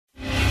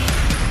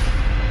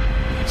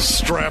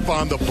Strap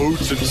on the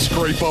boots and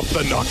scrape up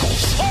the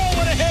knuckles. Oh,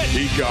 what a hit!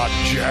 He got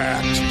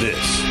jacked.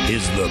 This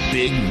is the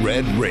Big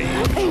Red Rage.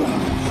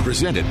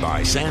 Presented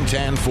by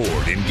Santan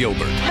Ford in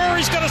Gilbert.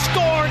 Murray's going to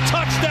score.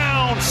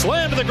 Touchdown.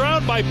 Slammed to the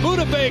ground by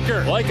Budda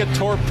Baker. Like a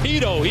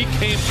torpedo, he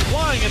came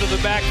flying into the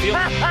backfield.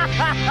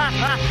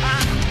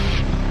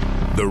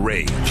 The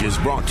Rage is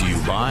brought to you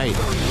by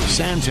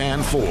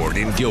Santan Ford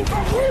in Gilbert.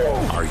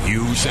 Are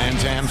you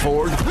Santan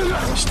Ford?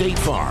 State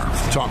Farm.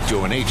 Talk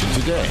to an agent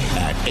today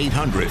at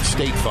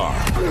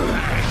 800-STATE-FARM.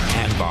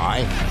 And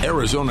by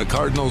Arizona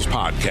Cardinals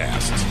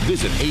Podcasts.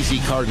 Visit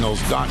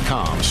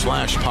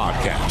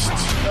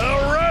azcardinals.com/podcasts.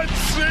 The Red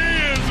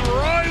Sea is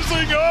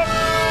rising up.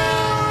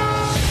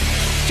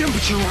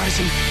 Temperature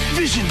rising,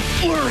 vision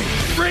blurring,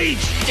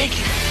 rage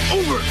taking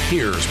over.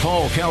 Here's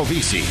Paul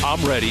Calvisi. I'm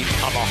ready.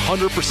 I'm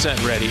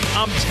 100% ready.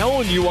 I'm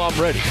telling you I'm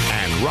ready.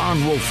 And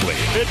Ron Wolfley.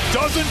 It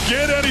doesn't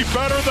get any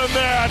better than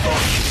that.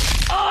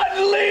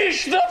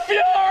 Unleash the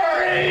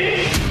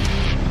fury!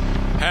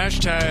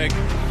 Hashtag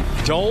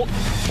don't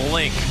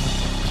blink.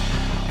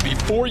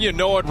 Before you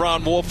know it,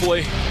 Ron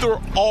Wolfley,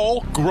 they're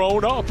all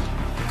grown up.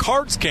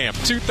 Cards Camp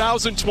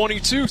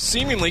 2022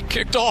 seemingly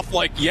kicked off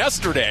like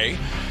yesterday.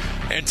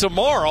 And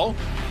tomorrow,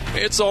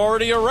 it's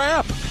already a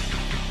wrap.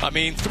 I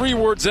mean, 3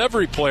 words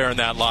every player in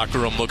that locker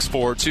room looks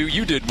forward to.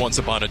 You did once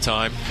upon a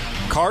time.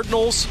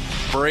 Cardinals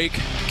break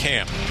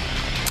camp.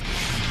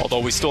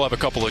 Although we still have a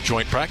couple of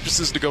joint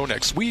practices to go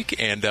next week.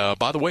 And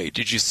by the way,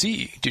 did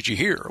you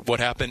hear what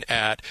happened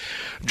at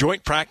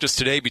joint practice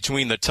today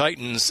between the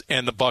Titans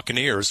and the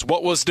Buccaneers?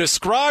 What was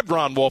described,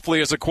 Ron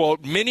Wolfley, as a,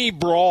 quote, mini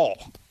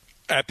brawl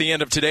at the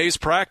end of today's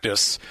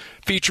practice,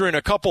 featuring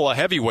a couple of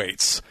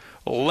heavyweights.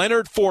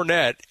 Leonard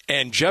Fournette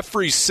and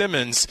Jeffrey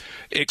Simmons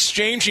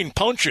exchanging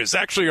punches,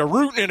 actually a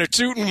rootin' and a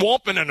tootin',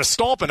 whomping and a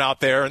stomping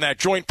out there in that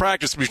joint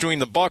practice between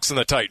the Bucs and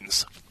the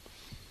Titans.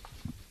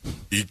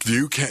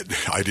 You can't.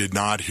 I did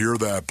not hear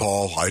that,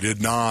 Paul. I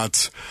did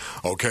not.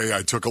 Okay,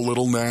 I took a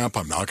little nap.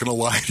 I'm not going to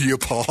lie to you,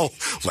 Paul.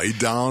 Laid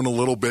down a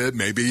little bit.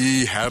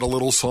 Maybe had a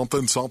little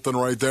something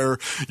right there.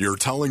 You're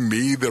telling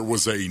me there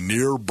was a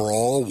near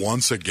brawl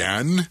once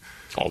again?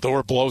 Oh, there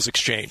were blows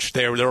exchanged.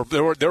 There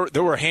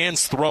were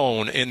hands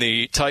thrown in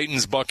the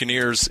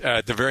Titans-Buccaneers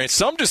at the very end.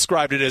 Some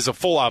described it as a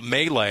full-out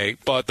melee,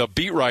 but the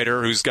beat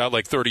writer, who's got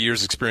like 30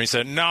 years' experience,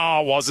 said, no,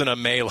 it wasn't a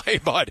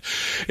melee, but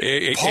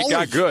it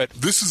got good.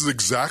 This is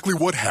exactly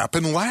what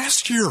happened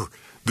last year.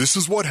 This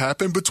is what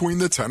happened between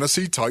the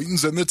Tennessee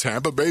Titans and the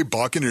Tampa Bay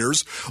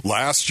Buccaneers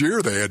last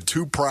year. They had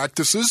 2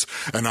 practices,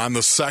 and on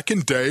the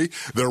second day,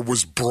 there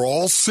was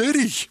Brawl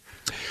City.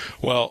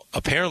 Well,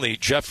 apparently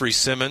Jeffrey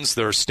Simmons,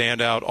 their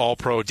standout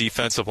all-pro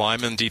defensive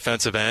lineman,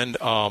 defensive end,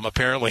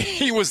 apparently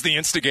he was the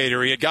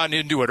instigator. He had gotten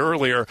into it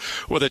earlier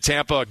with a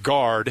Tampa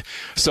guard.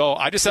 So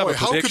I just have a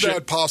prediction. How could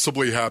that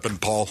possibly happen,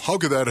 Paul? How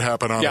could that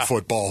happen on a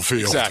football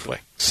field? Exactly.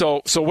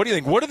 So what do you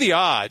think? What are the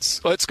odds?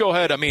 Let's go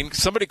ahead. I mean,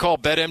 somebody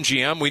called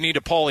BetMGM. We need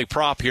a Paulie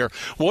prop here.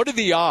 What are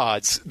the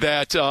odds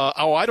that,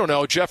 I don't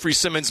know, Jeffrey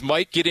Simmons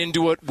might get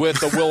into it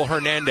with a Will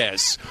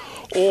Hernandez?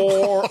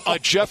 Or a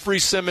Jeffrey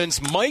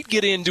Simmons might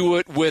get into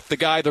it with the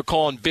guy they're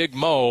calling Big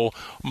Mo,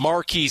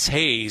 Marquise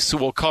Hayes, who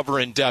will cover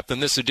in depth in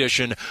this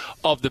edition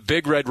of the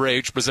Big Red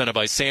Rage presented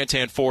by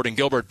Santan Ford and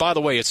Gilbert. By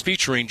the way, it's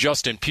featuring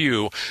Justin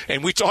Pugh,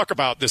 and we talk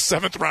about the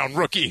 7th-round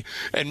rookie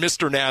and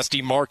Mr.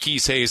 Nasty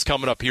Marquise Hayes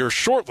coming up here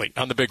shortly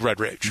on the Big Red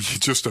Rage. It's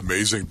just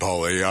amazing,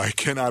 Paulie. I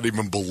cannot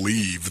even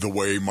believe the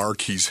way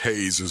Marquise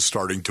Hayes is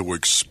starting to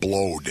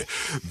explode.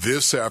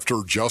 This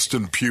after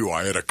Justin Pugh.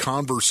 I had a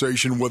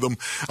conversation with him.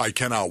 I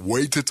cannot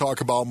wait to talk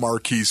about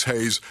Marquise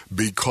Hayes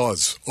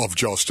because of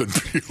Justin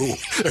Pugh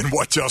and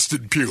what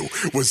Justin Pugh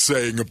was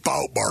saying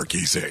about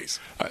Marquise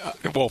Hayes.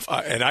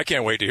 And I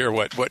can't wait to hear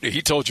what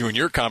he told you in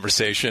your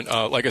conversation.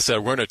 Like I said,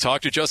 we're going to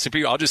talk to Justin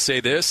Pugh. I'll just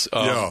say this.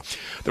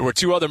 There were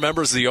 2 other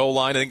members of the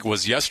O-line, I think it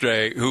was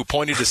yesterday, who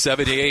pointed to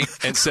 78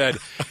 and said,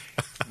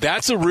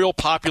 that's a real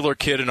popular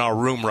kid in our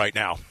room right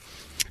now.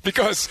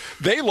 Because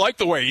they like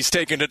the way he's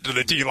taking it to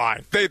the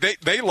D-line.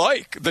 They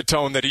like the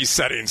tone that he's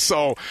setting.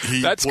 So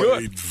that's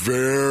good. He played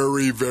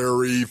very,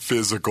 very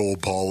physical,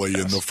 Paulie,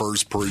 in the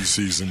first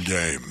preseason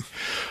game.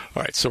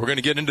 All right, so we're going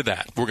to get into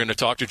that. We're going to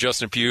talk to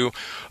Justin Pugh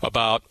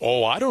about,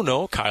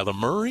 Kyler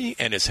Murray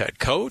and his head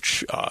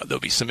coach. There'll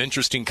be some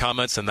interesting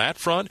comments on that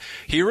front.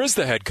 Here is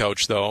the head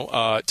coach,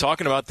 though,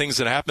 talking about things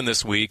that happened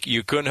this week.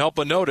 You couldn't help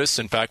but notice,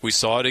 in fact, we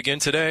saw it again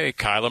today,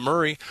 Kyler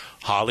Murray,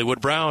 Hollywood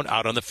Brown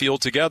out on the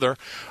field together.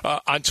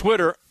 On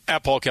Twitter,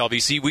 at Paul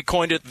Calvisi, we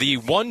coined it the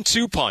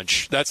 1-2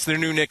 punch. That's their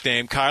new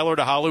nickname. Kyler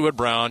to Hollywood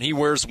Brown. He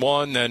wears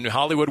 1, then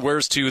Hollywood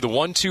wears 2, the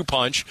 1-2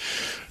 punch.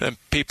 And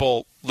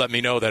people let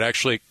me know that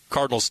actually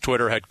Cardinals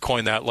Twitter had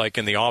coined that like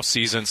in the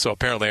offseason, so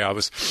apparently I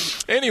was.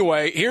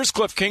 Anyway, here's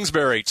Cliff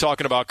Kingsbury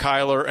talking about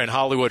Kyler and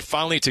Hollywood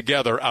finally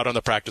together out on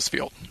the practice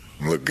field.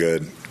 Look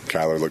good.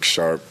 Kyler looked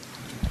sharp.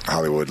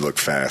 Hollywood looked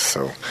fast,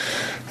 so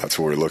that's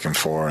what we're looking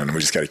for, and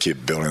we just got to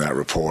keep building that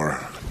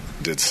rapport.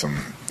 Did some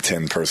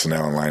 10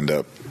 personnel and lined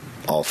up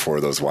all 4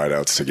 of those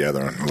wideouts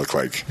together, and it looked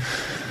like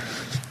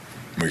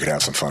we could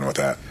have some fun with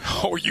that.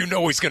 Oh, you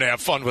know he's going to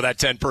have fun with that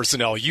 10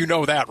 personnel. You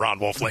know that, Ron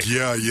Wolfley.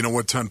 Yeah, you know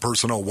what, 10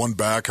 personnel, one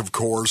back, of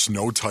course,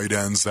 no tight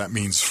ends. That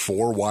means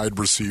 4 wide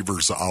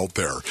receivers out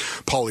there.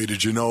 Paulie,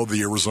 did you know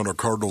the Arizona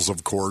Cardinals,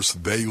 of course,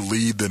 they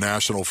lead the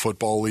National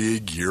Football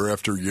League year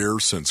after year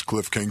since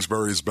Cliff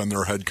Kingsbury has been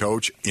their head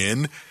coach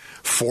in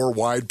 4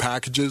 wide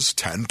packages,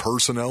 10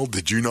 personnel.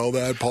 Did you know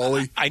that,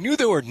 Paulie? I knew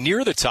they were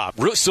near the top.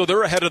 So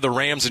they're ahead of the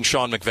Rams and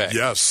Sean McVay.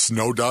 Yes,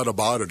 no doubt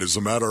about it. As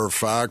a matter of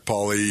fact,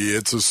 Paulie,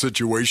 it's a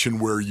situation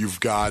where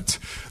you've got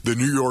the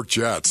New York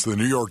Jets. The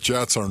New York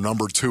Jets are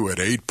number 2 at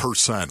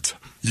 8%.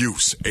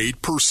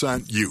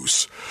 8%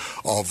 use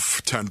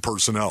of 10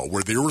 personnel,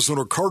 where the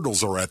Arizona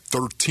Cardinals are at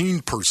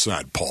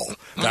 13%, Paul.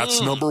 That's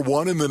number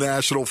 1 in the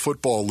National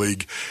Football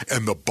League,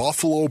 and the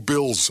Buffalo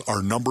Bills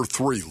are number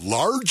 3,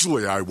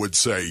 largely, I would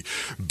say,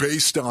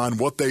 based on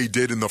what they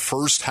did in the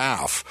first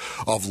half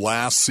of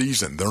last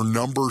season. They're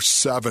number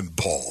 7,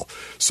 Paul.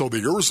 So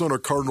the Arizona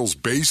Cardinals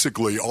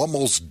basically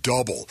almost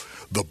double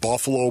the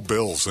Buffalo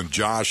Bills and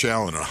Josh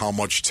Allen and how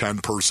much 10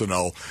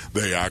 personnel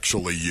they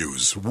actually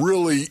use.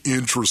 Really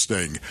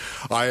interesting.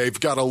 I've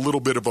got a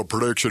little bit of a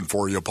prediction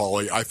for you,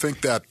 Paulie. I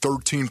think that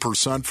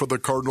 13% for the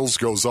Cardinals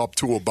goes up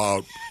to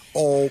about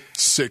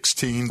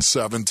 16,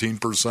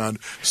 17%,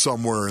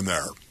 somewhere in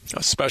there.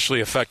 Especially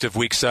effective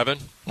Week 7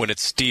 when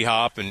it's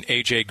D-Hop and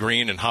A.J.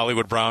 Green and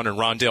Hollywood Brown and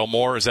Rondale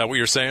Moore. Is that what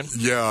you're saying?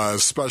 Yeah,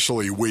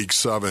 especially Week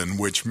 7,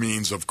 which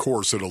means, of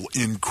course, it'll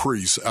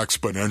increase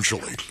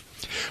exponentially.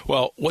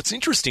 Well, what's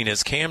interesting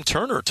is Cam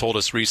Turner told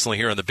us recently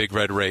here on the Big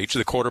Red Rage,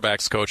 the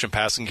quarterback's coach and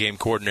passing game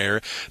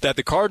coordinator, that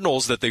the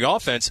Cardinals, that the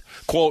offense,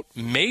 quote,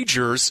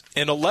 majors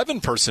in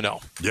 11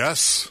 personnel.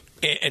 Yes.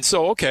 And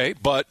so, okay,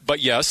 but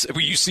yes,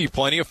 you see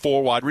plenty of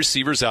 4 wide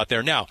receivers out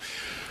there. Now,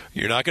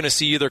 you're not going to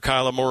see either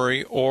Kyler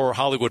Murray or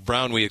Hollywood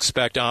Brown, we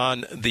expect,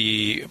 on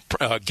the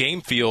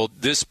game field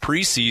this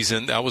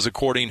preseason. That was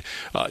according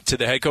to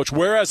the head coach.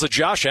 Whereas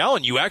Josh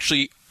Allen, you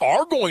actually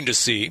are going to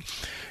see.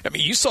 I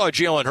mean, you saw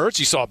Jalen Hurts.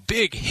 You saw a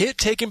big hit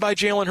taken by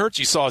Jalen Hurts.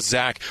 You saw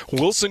Zach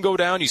Wilson go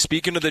down. You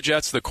speaking to the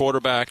Jets, the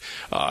quarterback.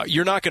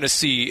 You're not going to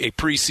see a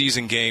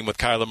preseason game with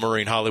Kyler Murray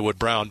and Hollywood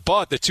Brown.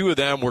 But the two of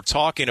them were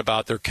talking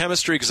about their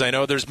chemistry because I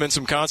know there's been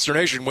some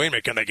consternation. Wait a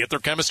minute, can they get their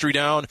chemistry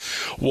down?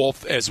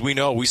 Wolf, as we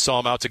know, we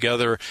saw them out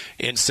together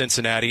in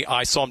Cincinnati.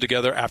 I saw them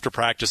together after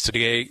practice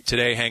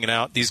today hanging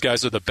out. These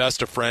guys are the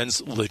best of friends,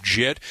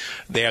 legit.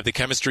 They have the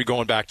chemistry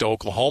going back to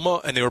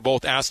Oklahoma, and they were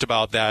both asked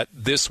about that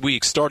this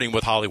week, starting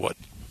with Hollywood.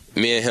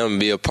 Me and him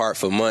be apart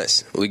for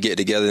months. We get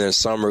together in the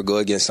summer, go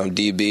against some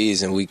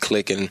DBs, and we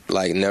clicking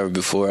like never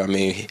before. I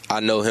mean, I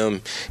know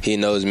him. He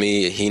knows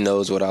me. He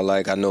knows what I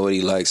like. I know what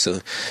he likes. So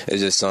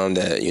it's just something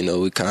that,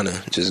 we kind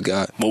of just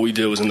got. What we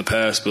did was in the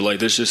past, but,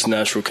 there's just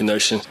natural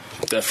connection.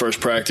 That first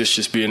practice,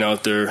 just being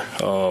out there,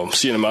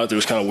 seeing him out there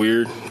was kind of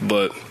weird.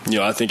 But,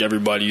 I think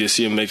everybody, you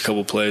see him make a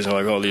couple plays,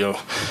 and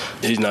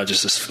he's not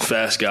just a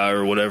fast guy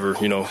or whatever,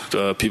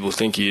 people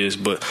think he is.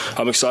 But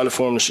I'm excited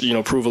for him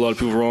to, prove a lot of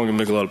people wrong and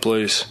make a lot of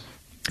plays.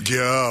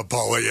 Yeah,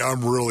 Paulie,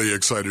 I'm really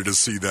excited to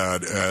see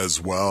that as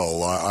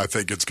well. I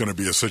think it's going to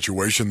be a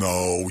situation,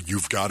 though,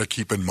 you've got to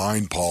keep in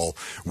mind, Paul,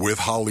 with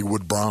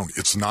Hollywood Brown,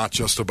 it's not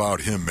just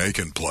about him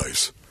making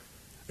plays.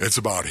 It's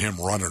about him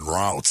running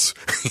routes.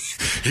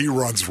 He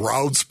runs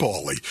routes,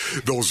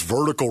 Paulie. Those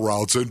vertical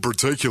routes in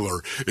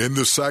particular in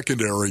the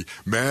secondary,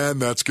 man,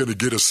 that's going to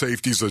get a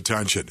safety's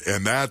attention,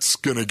 and that's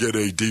going to get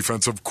a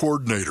defensive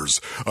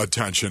coordinator's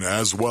attention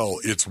as well.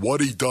 It's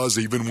what he does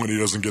even when he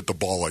doesn't get the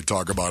ball. I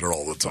talk about it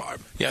all the time.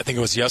 Yeah, I think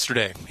it was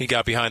yesterday. He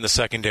got behind the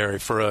secondary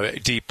for a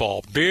deep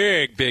ball.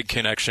 Big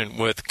connection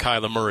with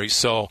Kyler Murray.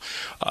 So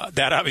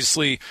that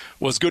obviously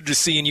was good to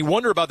see. And you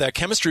wonder about that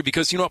chemistry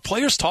because,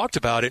 players talked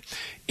about it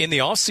in the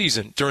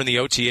offseason, during the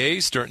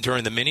OTAs,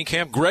 during the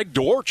minicamp. Greg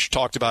Dortch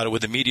talked about it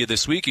with the media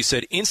this week. He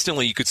said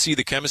instantly you could see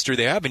the chemistry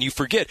they have, and you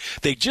forget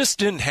they just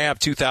didn't have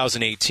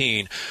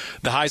 2018,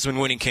 the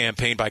Heisman-winning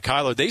campaign by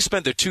Kyler. They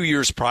spent the 2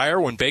 years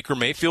prior when Baker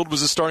Mayfield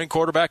was the starting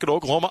quarterback at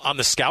Oklahoma on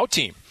the scout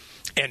team.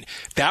 And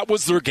that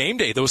was their game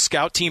day. Those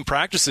scout team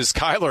practices,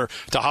 Kyler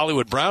to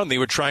Hollywood Brown, they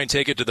would try and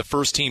take it to the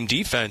first team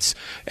defense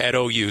at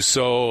OU.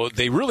 So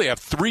they really have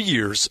 3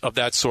 years of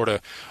that sort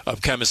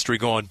of chemistry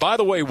going. By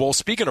the way,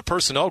 speaking of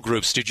personnel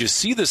groups, did you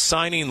see the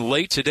signing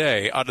late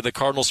today out of the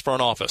Cardinals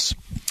front office?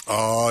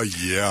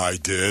 Yeah, I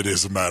did.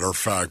 As a matter of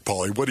fact,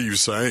 Paulie, what are you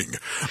saying?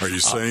 Are you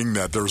saying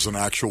that there's an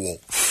actual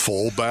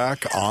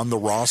fullback on the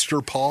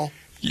roster, Paul?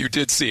 You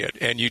did see it,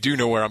 and you do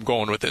know where I'm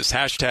going with this.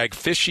 Hashtag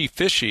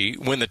fishy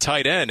when the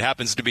tight end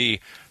happens to be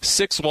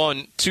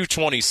 6'1",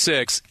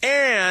 226,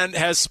 and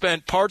has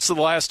spent parts of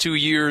the last 2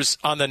 years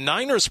on the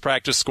Niners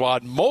practice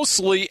squad,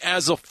 mostly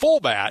as a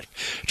fullback,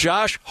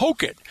 Josh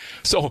Hokett.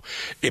 So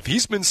if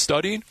he's been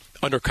studying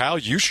under Kyle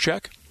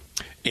Juszczyk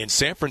in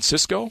San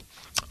Francisco,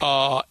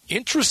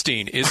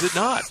 interesting, is it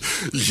not?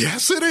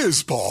 Yes, it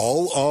is,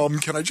 Paul.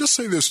 Can I just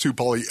say this too,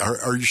 Paulie?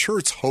 Are you sure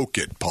it's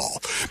Hokett,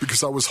 Paul?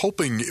 Because I was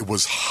hoping it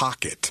was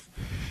Hockett.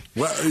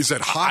 Well, is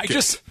it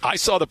Hockett? I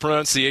saw the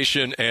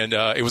pronunciation, and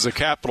it was a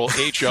capital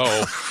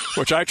H-O,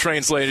 which I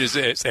translated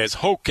as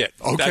Hockett.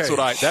 Okay.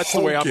 That's the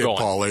way I'm going.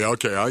 Paulie.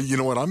 Okay, you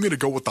know what? I'm going to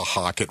go with the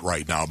Hockett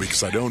right now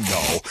because I don't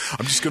know.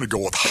 I'm just going to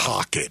go with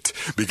Hockett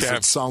because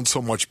it sounds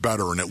so much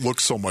better and it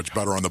looks so much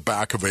better on the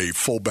back of a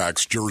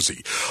fullback's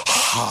jersey.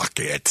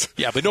 Hockett.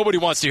 Yeah, but nobody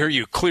wants to hear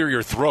you clear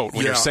your throat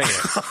when you're saying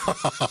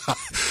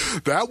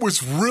it. That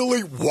was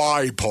really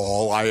why,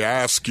 Paul, I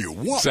ask you.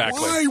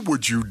 Exactly. Why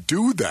would you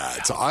do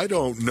that? I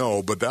don't know.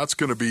 But that's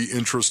going to be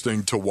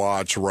interesting to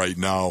watch right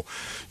now.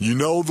 You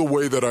know the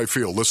way that I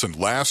feel. Listen,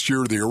 last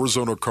year, the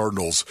Arizona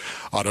Cardinals,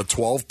 out of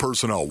 12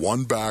 personnel,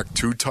 1 back,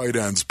 2 tight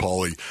ends,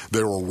 Paulie,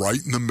 they were right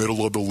in the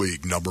middle of the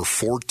league, number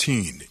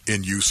 14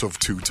 in use of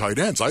 2 tight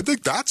ends. I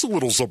think that's a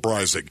little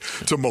surprising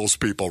to most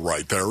people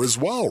right there as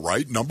well,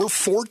 right? Number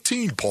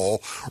 14, Paul,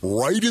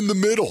 right in the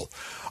middle.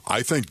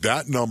 I think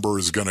that number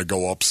is going to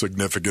go up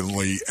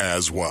significantly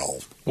as well.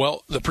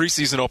 Well, the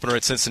preseason opener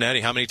at Cincinnati,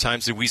 how many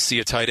times did we see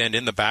a tight end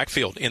in the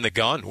backfield, in the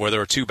gun, where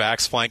there are 2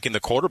 backs flanking the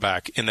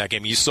quarterback in that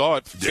game? You saw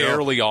it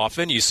fairly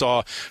often. You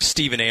saw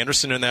Steven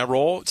Anderson in that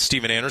role.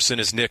 Steven Anderson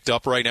is nicked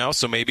up right now,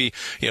 so maybe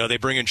they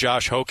bring in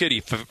Josh Hockett.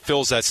 He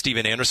fills that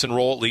Steven Anderson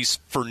role, at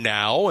least for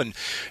now. And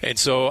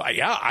so,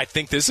 I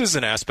think this is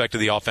an aspect of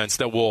the offense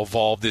that will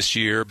evolve this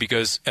year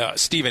because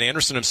Steven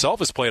Anderson himself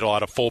has played a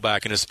lot of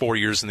fullback in his 4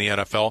 years in the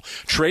NFL.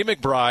 Trey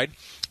McBride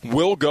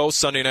will go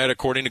Sunday night,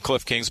 according to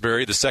Cliff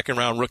Kingsbury, the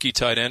second-round rookie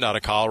tight end out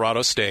of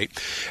Colorado State.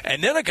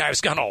 And then a guy who's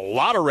gotten a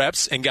lot of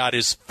reps and got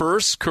his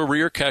first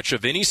career catch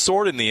of any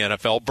sort in the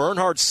NFL,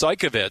 Bernhard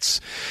Seikovits.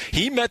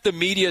 He met the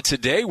media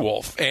today,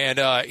 Wolf, and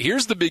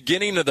here's the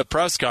beginning of the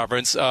press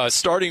conference,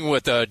 starting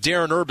with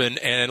Darren Urban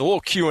and a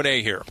little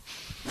Q&A here.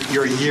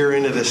 You're a year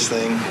into this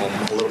thing,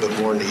 a little bit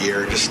more than a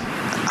year. Just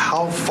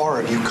how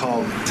far have you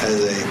come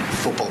as a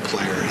football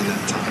player in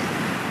that time?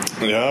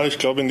 Ja, ich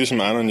glaube, in diesem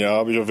einen Jahr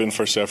habe ich auf jeden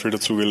Fall sehr viel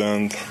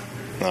dazugelernt.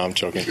 No, I'm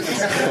joking.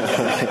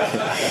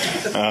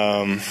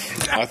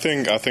 I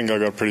think I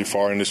got pretty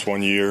far in this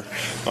 1 year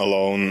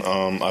alone.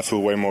 I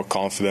feel way more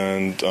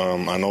confident.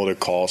 I know the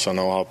calls. I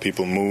know how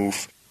people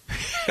move.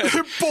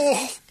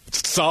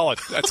 Solid.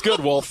 That's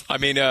good, Wolf. I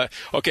mean,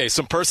 okay,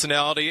 some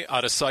personality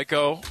out of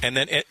Psycho. And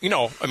then,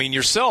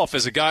 yourself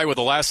as a guy with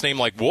a last name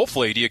like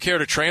Wolfley, do you care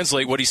to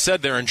translate what he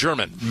said there in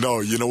German? No,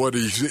 you know what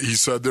he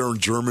said there in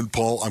German,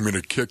 Paul? I'm going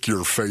to kick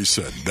your face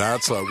in.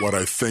 That's what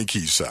I think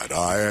he said.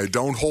 I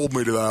don't hold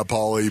me to that,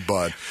 Paulie,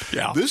 but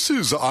this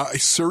is,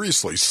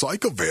 seriously,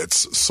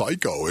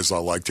 Psycho, as I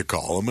like to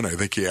call him, and I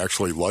think he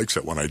actually likes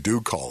it when I do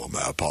call him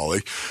that,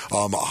 Paulie.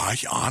 I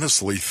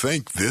honestly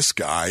think this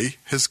guy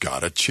has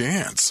got a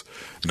chance.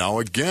 Now,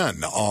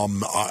 again,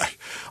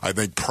 I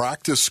think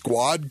practice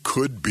squad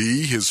could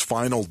be his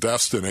final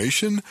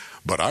destination,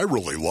 but I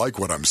really like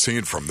what I'm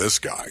seeing from this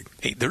guy.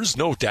 Hey, there's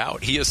no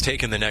doubt he has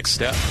taken the next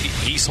step.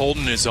 He's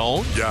holding his own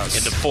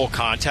in the full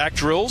contact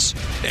drills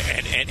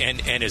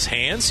and his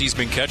hands. He's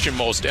been catching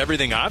most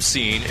everything I've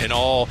seen in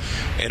all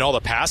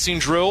the passing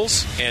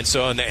drills, and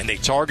they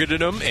targeted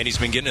him, and he's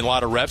been getting a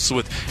lot of reps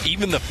with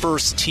even the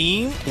first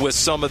team with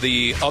some of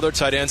the other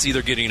tight ends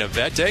either getting a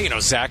vet day.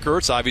 Zach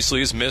Ertz obviously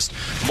has missed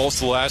most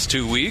of the last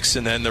 2 weeks,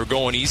 and then they're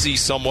going easy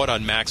somewhat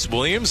on Max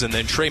Williams, and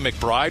then Trey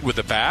McBride with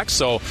the back.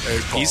 So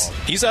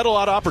he's had a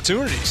lot of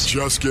opportunities.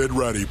 Just get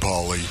ready,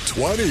 Paulie.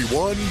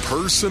 21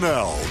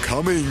 personnel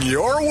coming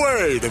your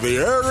way to the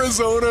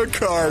Arizona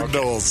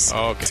Cardinals.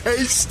 Okay.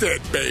 Taste it,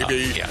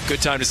 baby.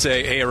 Good time to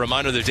say, hey, a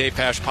reminder of the Dave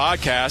Pasch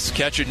podcast.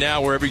 Catch it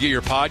now wherever you get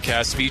your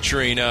podcasts,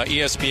 featuring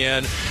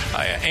ESPN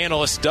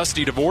analyst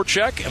Dusty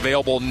Dvorak.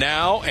 Available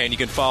now, and you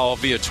can follow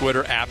via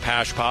Twitter at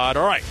PaschPod.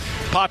 All right,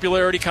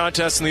 popularity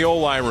contest in the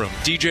O-line room.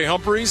 DJ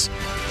Humphries,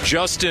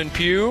 Justin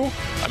Pugh,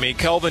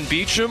 Kelvin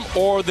Beachum,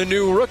 or the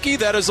new rookie?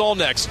 That is all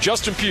next.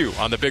 Justin Pugh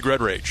on the Big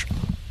Red Rage.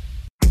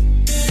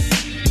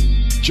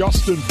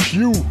 Justin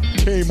Pugh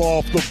came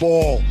off the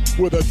ball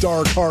with a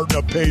dark heart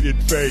and a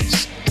painted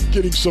face,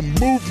 getting some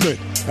movement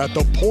at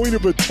the point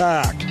of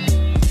attack.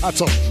 That's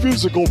a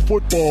physical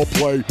football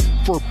play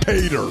for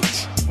pay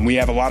dirt. We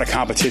have a lot of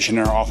competition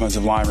in our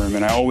offensive line room,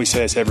 and I always say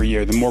this every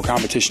year, the more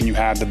competition you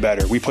have, the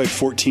better. We played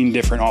 14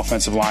 different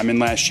offensive linemen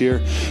last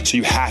year, so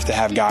you have to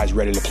have guys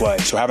ready to play.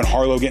 So having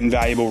Harlow getting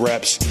valuable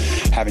reps,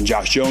 having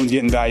Josh Jones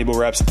getting valuable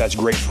reps, that's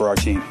great for our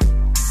team.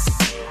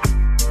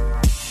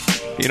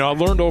 I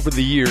learned over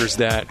the years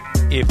that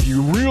if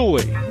you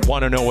really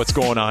want to know what's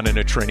going on in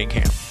a training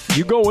camp,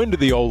 you go into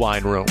the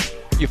O-line room.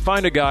 You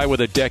find a guy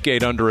with a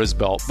decade under his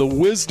belt, the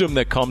wisdom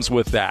that comes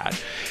with that.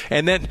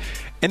 And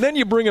then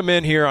you bring him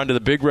in here onto the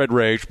Big Red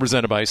Rage,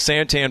 presented by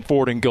Santan,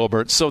 Ford, and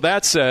Gilbert. So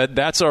that said,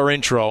 that's our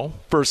intro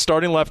for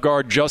starting left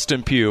guard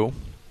Justin Pugh.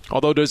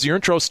 Although, does your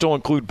intro still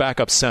include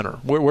backup center?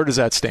 Where does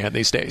that stand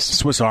these days?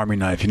 Swiss Army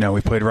knife.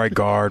 We played right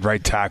guard,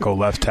 right tackle,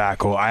 left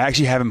tackle. I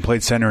actually haven't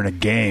played center in a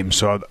game,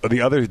 so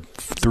the other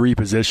 3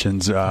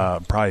 positions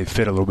probably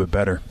fit a little bit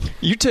better.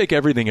 You take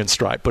everything in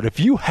stride, but if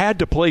you had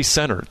to play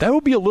center, that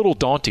would be a little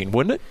daunting,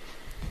 wouldn't it?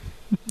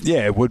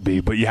 Yeah, it would be,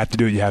 but you have to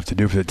do what you have to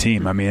do for the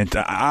team.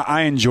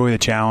 I enjoy the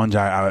challenge.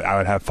 I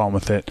would have fun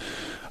with it.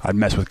 I'd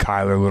mess with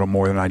Kyler a little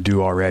more than I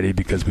do already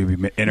because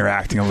we'd be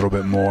interacting a little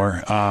bit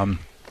more.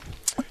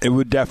 It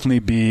would definitely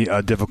be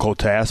a difficult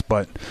task,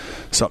 but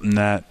something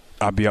that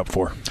I'd be up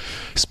for.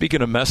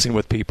 Speaking of messing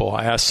with people,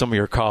 I asked some of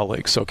your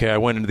colleagues, okay, I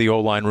went into the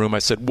O-line room, I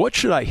said, what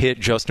should I hit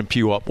Justin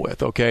Pugh up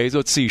with, okay?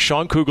 Let's see,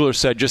 Sean Kugler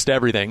said just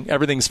everything.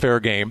 Everything's fair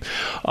game.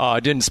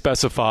 Didn't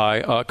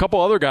specify. A couple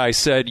other guys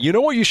said, you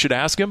know what you should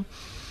ask him?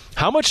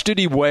 How much did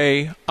he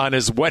weigh on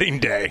his wedding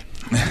day?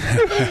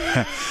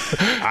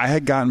 I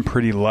had gotten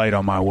pretty light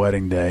on my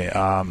wedding day.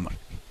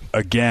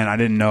 Again, I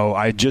didn't know.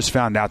 I just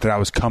found out that I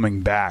was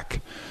coming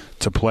back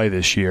to play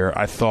this year.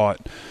 I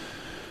thought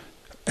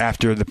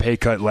after the pay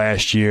cut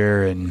last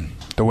year and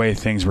the way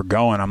things were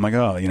going, I'm like,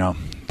 oh,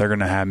 they're going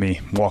to have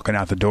me walking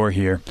out the door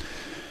here.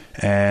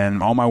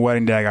 And on my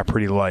wedding day, I got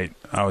pretty light.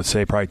 I would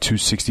say probably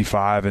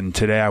 265, and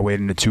today I weighed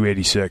into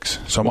 286.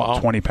 So I'm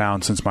up 20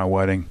 pounds since my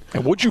wedding.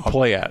 And what'd you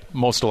play at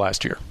most of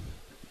last year?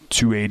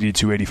 280 to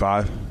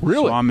 285.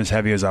 Really? So I'm as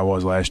heavy as I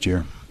was last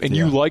year. And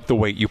you like the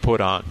weight you put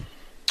on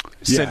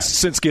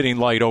since getting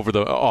light over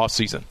the off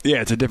season?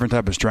 Yeah, it's a different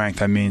type of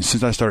strength. I mean,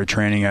 since I started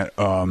training at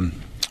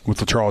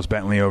with Charles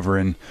Bentley over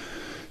in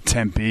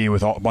Tempe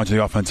with a bunch of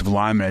the offensive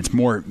linemen, it's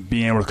more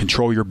being able to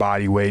control your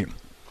body weight,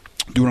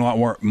 doing a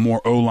lot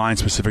more O-line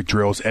specific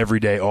drills every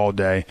day, all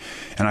day,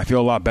 and I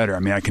feel a lot better. I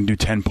mean, I can do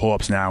 10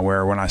 pull-ups now,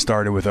 where when I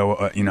started with it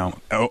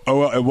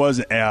was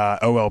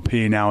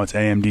OLP, now it's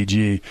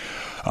AMDG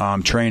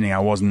training. I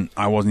wasn't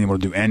able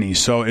to do any.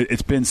 So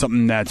it's been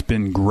something that's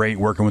been great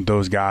working with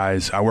those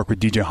guys. I work with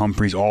DJ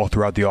Humphries all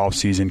throughout the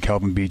offseason,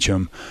 Kelvin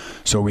Beachum.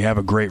 So we have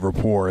a great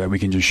rapport that we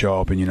can just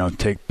show up and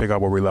pick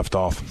up where we left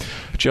off.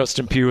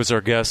 Justin Pugh is our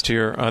guest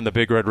here on the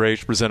Big Red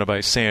Rage, presented by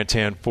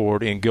Santan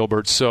Ford in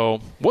Gilbert. So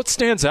what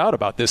stands out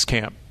about this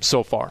camp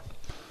so far?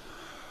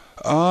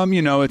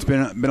 It's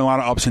been a lot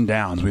of ups and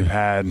downs. We've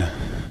had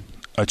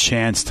a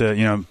chance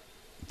to,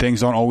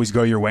 things don't always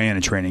go your way in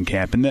a training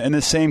camp. And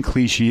the same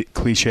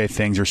cliche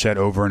things are said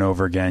over and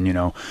over again.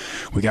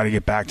 We got to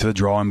get back to the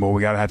drawing board.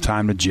 We got to have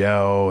time to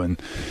gel.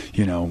 And,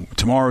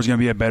 tomorrow's going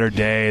to be a better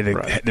day.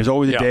 Right. There's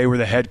always a day where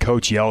the head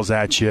coach yells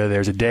at you.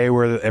 There's a day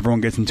where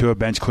everyone gets into a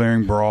bench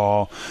clearing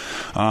brawl.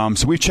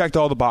 So we've checked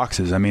all the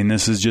boxes. I mean,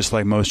 this is just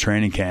like most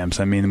training camps.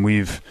 I mean,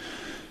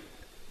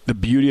 the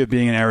beauty of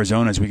being in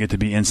Arizona is we get to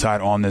be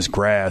inside on this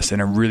grass,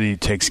 and it really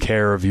takes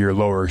care of your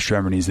lower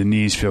extremities. The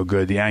knees feel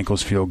good. The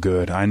ankles feel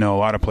good. I know a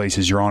lot of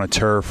places you're on a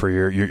turf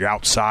or you're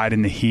outside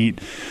in the heat.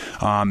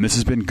 This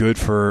has been good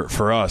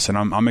for us, and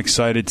I'm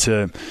excited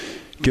to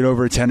get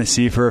over to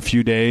Tennessee for a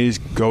few days,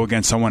 go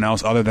against someone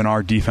else other than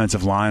our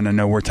defensive line. I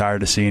know we're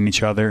tired of seeing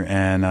each other,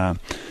 and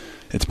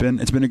it's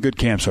been a good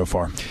camp so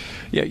far.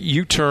 Yeah,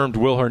 you termed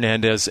Will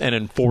Hernandez an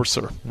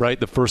enforcer, right,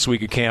 the first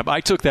week of camp.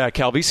 I took that.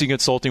 Calvisi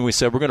Consulting, we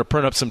said we're going to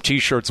print up some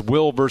T-shirts,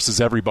 Will versus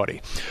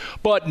everybody.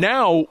 But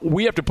now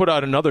we have to put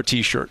out another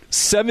T-shirt,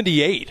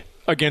 78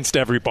 against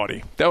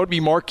everybody. That would be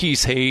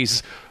Marquise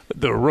Hayes,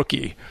 the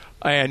rookie.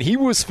 And he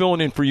was filling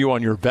in for you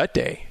on your vet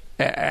day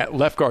at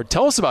left guard.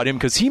 Tell us about him,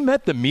 because he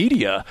met the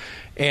media.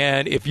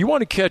 And if you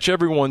want to catch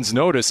everyone's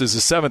notice as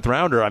a seventh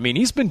rounder, I mean,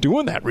 he's been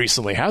doing that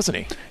recently, hasn't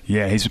he?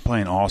 Yeah, he's been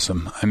playing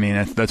awesome. I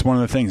mean, that's one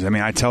of the things. I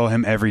mean, I tell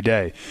him every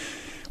day,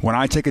 when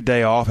I take a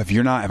day off, if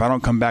I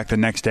don't come back the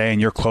next day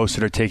and you're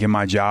closer to taking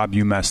my job,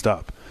 you messed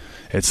up.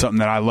 It's something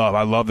that I love.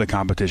 I love the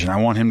competition.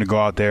 I want him to go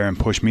out there and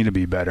push me to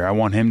be better. I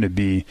want him to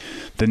be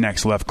the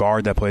next left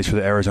guard that plays for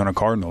the Arizona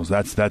Cardinals.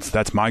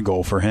 That's my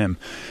goal for him.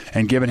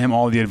 And giving him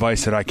all the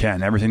advice that I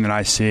can, everything that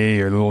I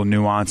see or the little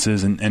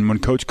nuances. And when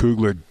Coach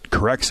Kugler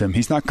corrects him,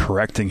 he's not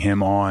correcting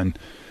him on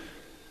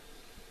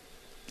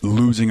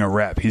losing a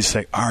rep. He's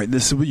saying, all right,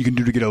 this is what you can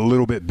do to get a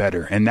little bit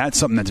better. And that's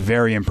something that's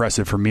very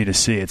impressive for me to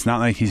see. It's not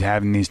like he's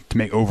having these to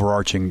make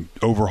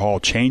overhaul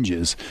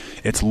changes.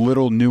 It's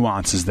little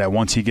nuances that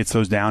once he gets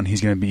those down, he's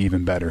going to be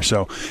even better.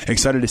 So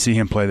excited to see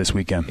him play this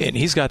weekend. And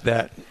he's got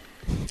that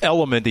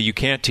element that you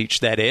can't teach,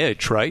 that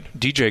edge, right?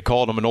 DJ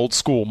called him an old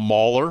school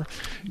mauler.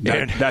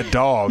 That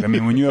dog. I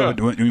mean, when you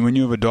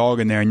have a dog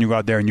in there and you go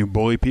out there and you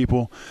bully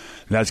people,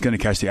 that's going to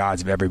catch the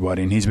odds of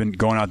everybody. And he's been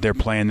going out there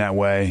playing that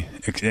way.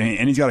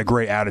 And he's got a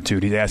great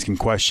attitude. He's asking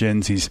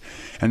questions.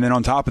 And then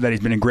on top of that, he's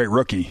been a great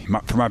rookie.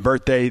 For my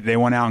birthday, they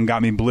went out and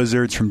got me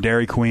blizzards from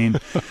Dairy Queen.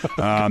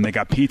 They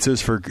got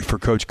pizzas for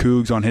Coach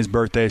Cougs on his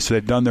birthday. So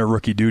they've done their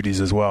rookie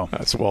duties as well.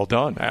 That's well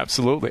done.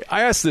 Absolutely.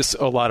 I ask this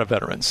a lot of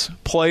veterans.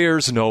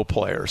 Players know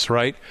players,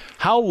 right?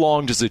 How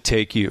long does it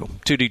take you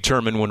to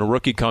determine when a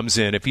rookie comes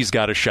in, if he's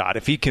got a shot,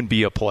 if he can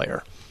be a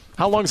player?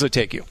 How long does it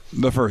take you?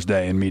 The first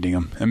day in meeting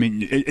him. I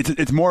mean,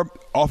 it's more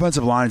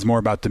offensive line is more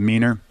about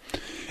demeanor.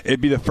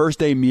 It'd be the first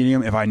day meeting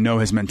him if I know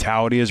his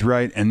mentality is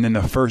right, and then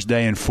the first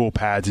day in full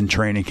pads in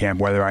training camp,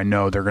 whether I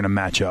know they're going to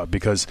match up.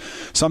 Because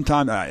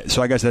sometimes,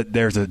 so I guess that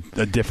there's a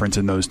difference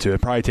in those two.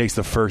 It probably takes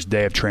the first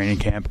day of training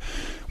camp,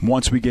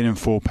 once we get in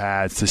full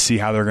pads, to see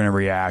how they're going to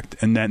react.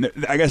 And then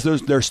I guess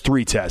there's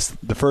three tests.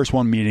 The first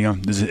one, meeting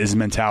him, is his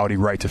mentality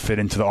right to fit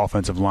into the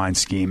offensive line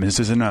scheme. This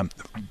isn't a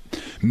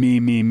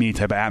me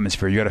type of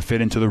atmosphere. You got to fit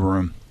into the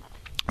room.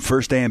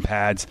 first day in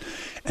pads,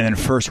 and then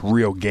first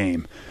real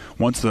game.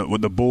 Once the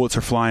bullets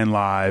are flying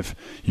live,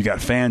 you got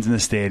fans in the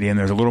stadium,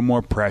 there's a little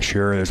more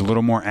pressure, there's a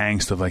little more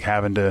angst of like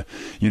having to,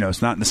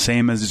 it's not the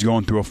same as just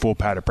going through a full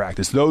padded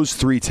practice. Those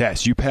 3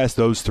 tests, you pass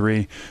those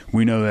 3,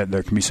 we know that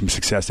there can be some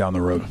success down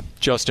the road.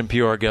 Justin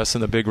Pugh, our guest in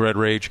the Big Red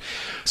Rage.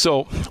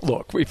 So,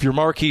 look, if you're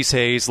Marquise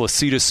Hayes,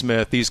 Lacita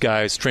Smith, these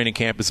guys, training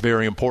camp is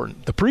very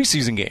important. The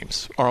preseason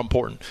games are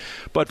important.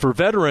 But for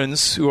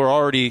veterans who are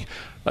already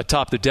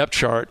atop the depth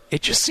chart,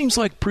 it just seems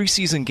like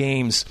preseason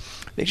games,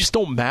 they just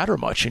don't matter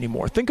much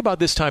anymore. Think about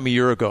this time a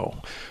year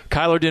ago.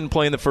 Kyler didn't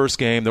play in the first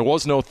game. There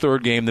was no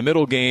third game. The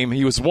middle game,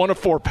 he was 1 of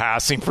 4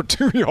 passing for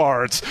 2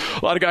 yards.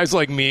 A lot of guys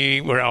like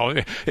me,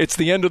 it's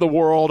the end of the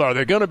world. Are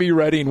they going to be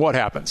ready? And what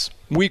happens?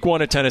 Week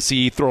 1 at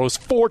Tennessee, he throws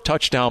 4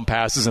 touchdown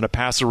passes and a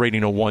passer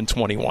rating of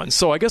 121.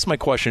 So I guess my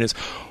question is,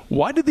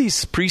 why do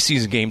these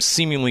preseason games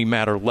seemingly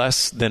matter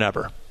less than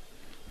ever?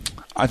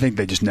 I think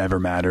they just never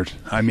mattered.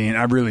 I mean,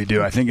 I really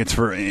do. I think it's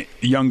for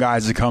young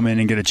guys to come in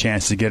and get a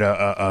chance to get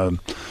a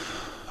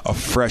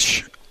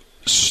fresh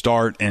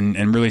start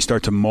and really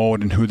start to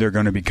mold in who they're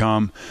going to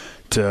become,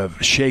 to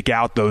shake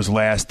out those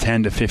last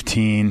 10 to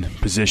 15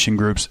 position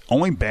groups.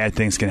 Only bad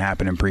things can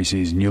happen in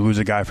preseason. You lose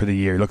a guy for the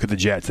year. Look at the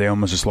Jets. They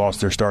almost just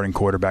lost their starting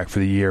quarterback for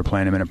the year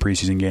playing him in a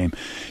preseason game.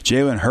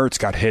 Jalen Hurts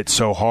got hit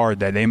so hard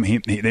that they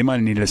might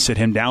have needed to sit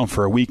him down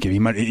for a week if he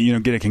might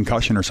get a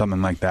concussion or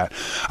something like that.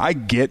 I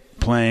get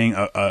playing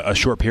a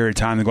short period of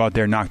time to go out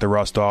there, knock the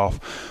rust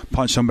off,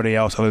 punch somebody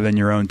else other than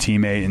your own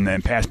teammate, and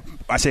then pass.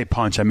 I say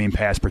punch, I mean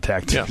pass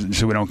protect,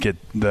 so we don't get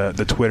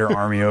the Twitter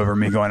army over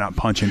me going out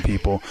punching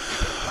people.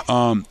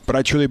 But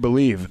I truly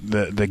believe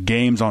the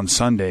games on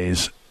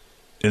Sundays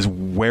is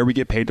where we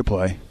get paid to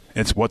play.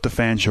 It's what the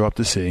fans show up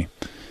to see.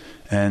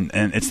 And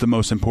it's the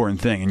most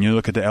important thing. And you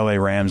look at the LA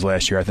Rams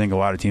last year, I think a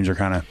lot of teams are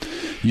kind of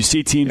 – you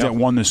see teams that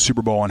won the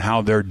Super Bowl and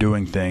how they're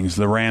doing things.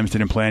 The Rams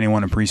didn't play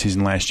anyone in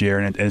preseason last year,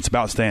 and it's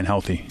about staying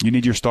healthy. You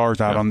need your stars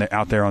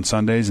out there on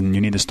Sundays, and you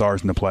need the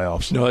stars in the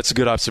playoffs. No, that's a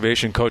good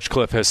observation. Coach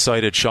Cliff has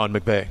cited Sean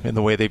McVay and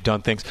the way they've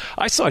done things.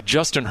 I saw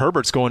Justin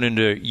Herbert's going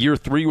into year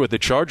 3 with the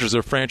Chargers,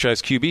 their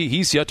franchise QB.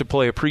 He's yet to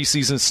play a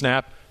preseason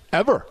snap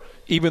ever,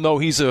 even though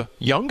he's a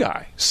young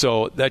guy.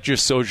 So that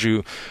just shows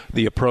you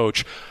the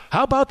approach.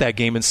 How about that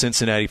game in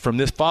Cincinnati from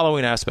this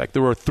following aspect?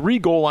 There were 3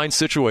 goal line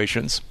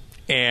situations,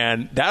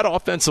 and that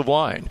offensive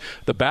line,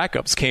 the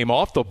backups came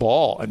off the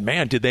ball, and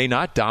man, did they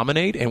not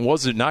dominate, and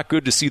was it not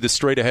good to see the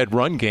straight-ahead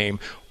run game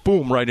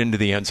boom, right into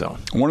the end zone?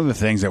 One of the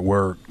things that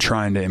we're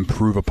trying to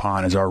improve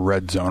upon is our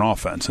red zone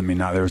offense. I mean,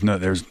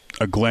 there's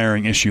a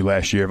glaring issue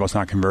last year of us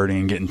not converting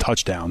and getting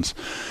touchdowns.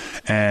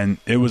 And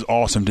it was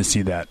awesome to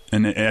see that.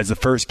 And as the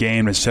first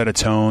game to set a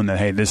tone that,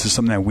 hey, this is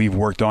something that we've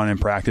worked on in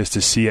practice,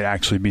 to see it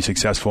actually be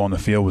successful on the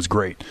field was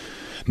great.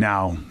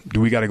 Now,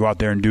 do we got to go out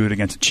there and do it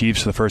against the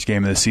Chiefs for the first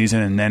game of the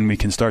season, and then we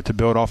can start to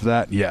build off of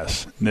that?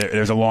 Yes.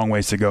 There's a long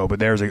ways to go, but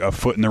there's a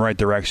foot in the right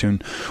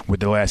direction with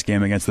the last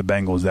game against the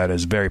Bengals that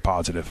is very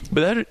positive.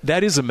 But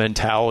that is a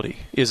mentality,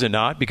 is it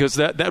not? Because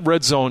that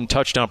red zone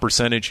touchdown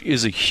percentage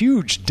is a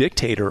huge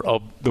dictator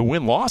of the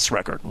win-loss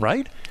record,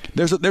 right?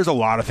 There's a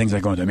lot of things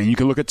that go into it. I mean, you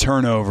could look at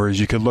turnovers.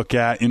 You could look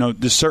at,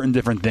 there's certain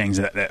different things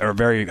that are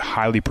very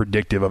highly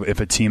predictive of if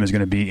a team is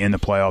going to be in the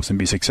playoffs and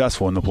be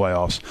successful in the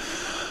playoffs.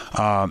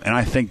 And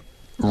I think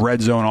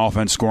red zone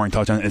offense scoring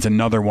touchdowns is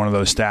another one of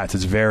those stats.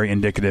 It's very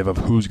indicative of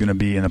who's going to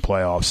be in the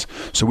playoffs.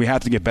 So we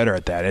have to get better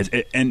at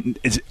that. And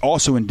it's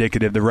also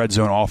indicative, the red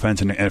zone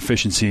offense and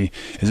efficiency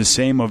is the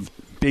same of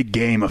big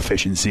game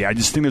efficiency. I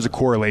just think there's a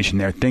correlation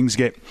there. Things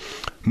get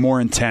more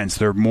intense.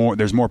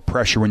 There's more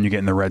pressure when you get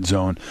in the red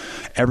zone.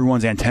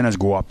 Everyone's antennas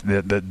go up.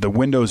 The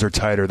windows are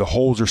tighter. The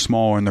holes are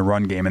smaller in the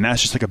run game, and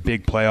that's just like a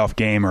big playoff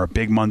game or a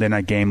big Monday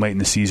night game late in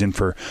the season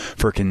for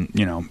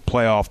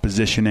playoff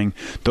positioning.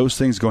 Those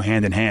things go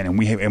hand in hand,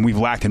 and we've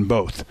lacked in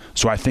both.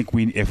 So I think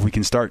if we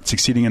can start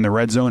succeeding in the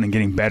red zone and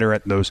getting better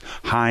at those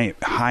high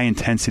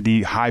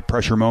intensity, high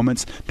pressure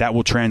moments, that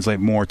will translate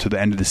more to the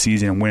end of the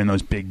season and winning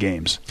those big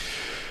games.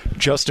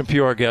 Justin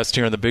Pugh, our guest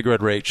here on the Big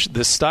Red Rage.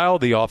 The style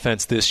of the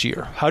offense this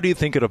year, how do you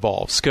think it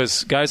evolves?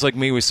 Because guys like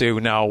me, we say,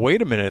 now,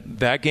 wait a minute.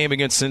 That game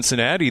against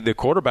Cincinnati, the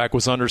quarterback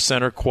was under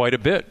center quite a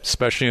bit,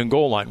 especially in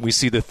goal line. We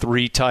see the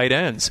 3 tight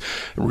ends,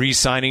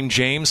 re-signing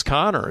James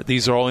Conner.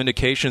 These are all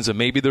indications that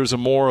maybe there's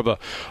more of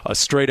a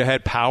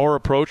straight-ahead power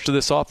approach to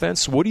this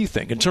offense. What do you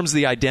think in terms of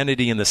the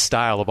identity and the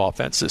style of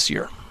offense this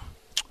year?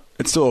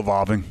 It's still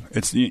evolving.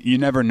 You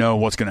never know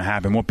what's going to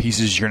happen, what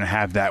pieces you're going to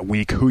have that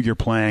week, who you're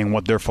playing,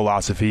 what their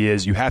philosophy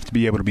is. You have to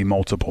be able to be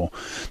multiple.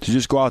 To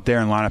just go out there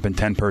and line up in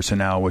 10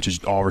 personnel, which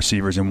is all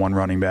receivers and 1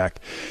 running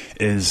back,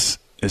 is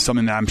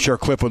something that I'm sure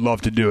Cliff would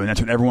love to do, and that's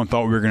what everyone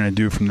thought we were going to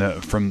do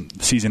from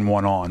season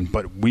 1 on.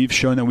 But we've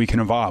shown that we can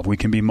evolve. We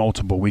can be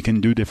multiple. We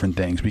can do different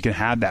things. We can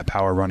have that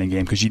power running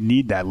game because you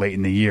need that late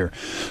in the year.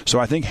 So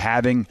I think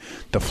having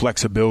the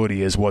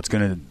flexibility is what's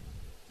going to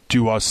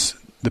do us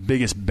the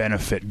biggest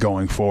benefit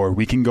going forward.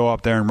 We can go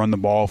up there and run the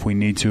ball if we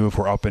need to, if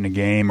we're up in a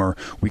game, or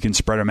we can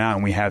spread them out,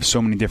 and we have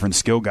so many different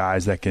skill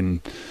guys that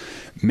can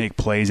make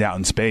plays out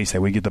in space,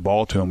 that we get the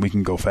ball to him, we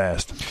can go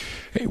fast.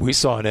 Hey, we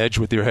saw an edge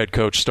with your head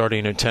coach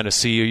starting in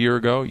Tennessee a year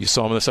ago. You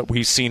saw him this up.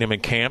 We've seen him in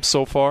camp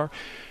so far.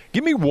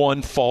 Give me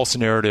one false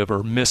narrative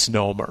or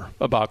misnomer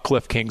about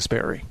Cliff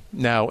Kingsbury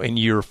now in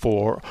year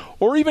 4,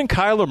 or even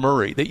Kyler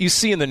Murray that you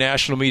see in the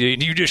national media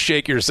and you just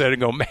shake your head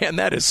and go, man,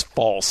 that is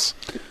false.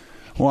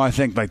 Well, I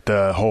think like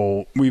the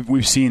whole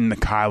we've seen the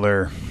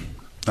Kyler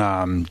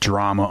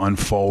drama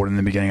unfold in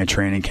the beginning of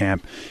training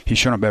camp. He's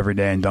shown up every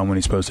day and done what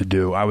he's supposed to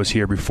do. I was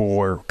here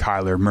before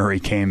Kyler Murray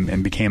came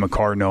and became a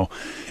Cardinal,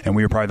 and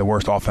we were probably the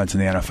worst offense in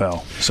the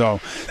NFL.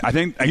 So I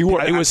think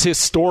it was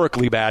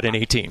historically bad in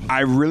 18.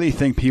 I really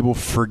think people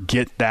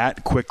forget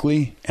that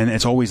quickly, and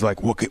it's always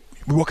like,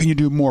 what can you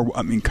do more?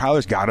 I mean,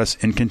 Kyler's got us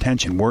in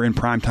contention. We're in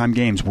primetime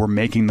games. We're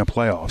making the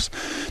playoffs.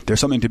 There's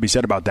something to be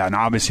said about that. And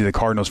obviously the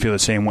Cardinals feel the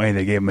same way.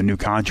 They gave him a new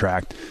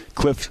contract.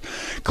 Cliff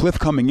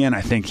coming in,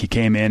 I think he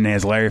came in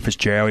as Larry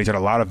Fitzgerald. He's got a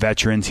lot of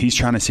veterans. He's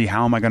trying to see,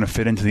 how am I going to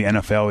fit into the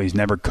NFL? He's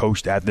never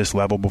coached at this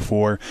level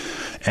before.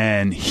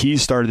 And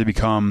he's started to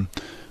become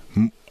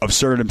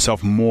asserted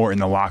himself more in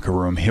the locker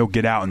room. He'll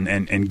get out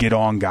and get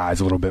on guys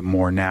a little bit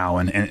more now.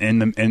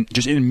 And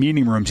just in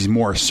meeting rooms, he's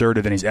more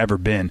assertive than he's ever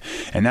been.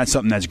 And that's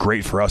something that's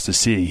great for us to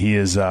see. He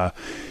is,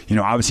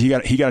 obviously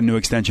he got a new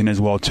extension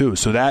as well, too.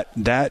 So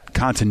that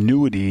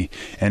continuity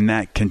and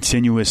that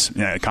continuous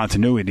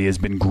continuity has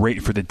been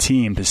great for the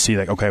team to see,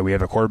 like, okay, we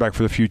have a quarterback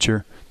for the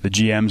future. The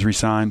GM's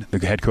re-signed. The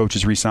head coach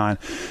is re-signed.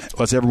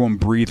 Let's everyone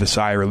breathe a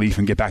sigh of relief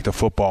and get back to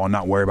football and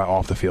not worry about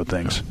off-the-field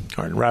things.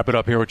 All right, wrap it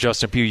up here with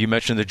Justin Pugh. You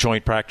mentioned the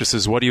joint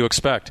practices. What do you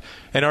expect?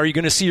 And are you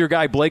going to see your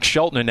guy Blake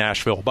Shelton in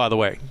Nashville, by the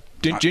way?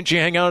 Didn't you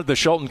hang out at the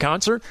Shelton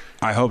concert?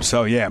 I hope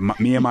so, yeah.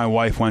 Me and my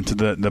wife went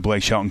to the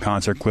Blake Shelton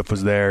concert. Cliff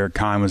was there.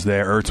 Kine was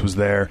there. Ertz was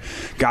there.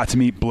 Got to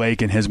meet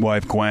Blake and his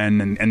wife,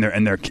 Gwen, and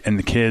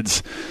the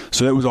kids.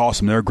 So it was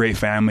awesome. They're a great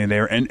family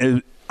there.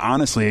 And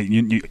honestly,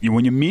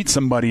 when you meet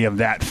somebody of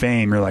that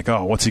fame, you're like,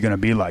 oh, what's he going to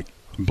be like?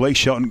 Blake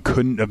Shelton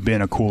couldn't have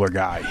been a cooler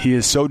guy. He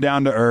is so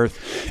down to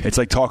earth. It's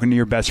like talking to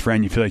your best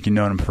friend. You feel like you've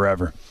known him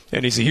forever.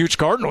 And he's a huge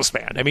Cardinals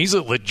fan. I mean, he's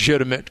a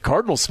legitimate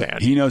Cardinals fan.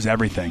 He knows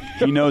everything.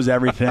 And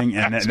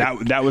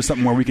that was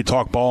something where we could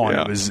talk ball,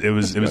 and it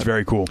was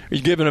very cool. Are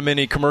you giving him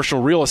any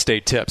commercial real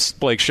estate tips,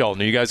 Blake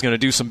Shelton? Are you guys going to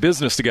do some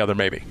business together,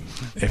 maybe?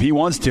 If he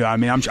wants to. I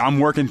mean, I'm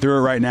working through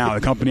it right now.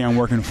 The company I'm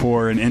working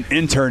for and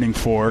interning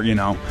for,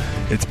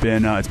 it's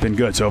been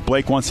good. So if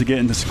Blake wants to get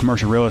into some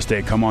commercial real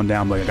estate, come on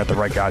down, Blake. I got the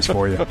right guys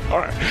for you. All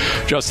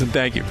right, Justin,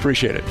 thank you.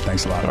 Appreciate it.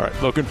 Thanks a lot. All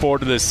right, looking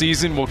forward to this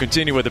season. We'll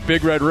continue with the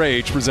Big Red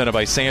Rage presented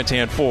by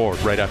Santan Ford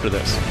right after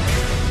this.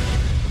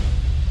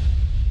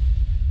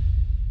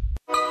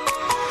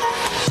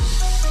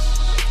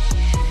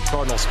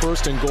 Cardinals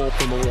first and goal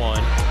from the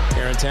 1.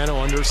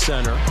 Arantano under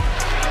center.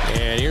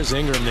 And here's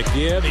Ingram to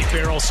give. He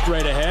barrels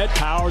straight ahead,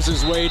 powers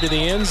his way to the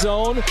end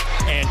zone,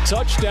 and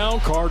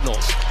touchdown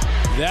Cardinals.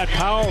 That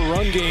power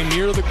run game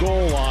near the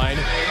goal line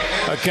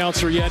accounts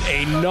for yet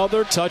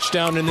another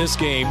touchdown in this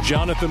game.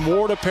 Jonathan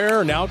Ward a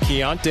pair, now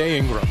Keontae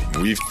Ingram.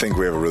 We think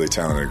we have a really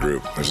talented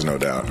group. There's no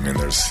doubt. I mean,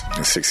 there's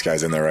 6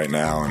 guys in there right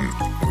now,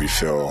 and we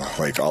feel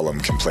like all of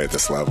them can play at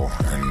this level.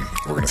 And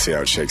we're going to see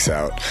how it shakes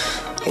out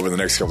over the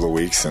next couple of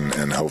weeks,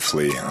 and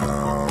hopefully,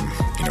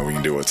 we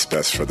can do what's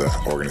best for the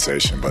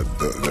organization. But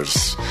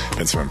there's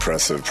been some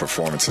impressive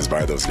performances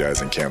by those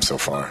guys in camp so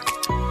far.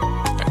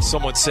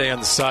 Someone say on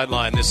the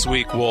sideline this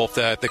week, Wolf,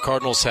 that the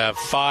Cardinals have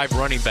 5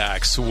 running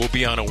backs who will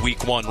be on a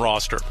Week 1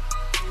 roster.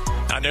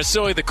 Not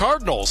necessarily the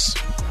Cardinals'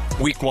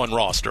 Week 1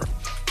 roster,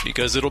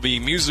 because it'll be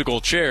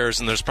musical chairs,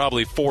 and there's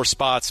probably 4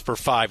 spots for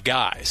 5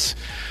 guys.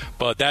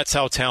 But that's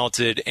how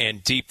talented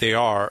and deep they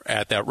are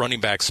at that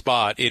running back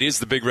spot. It is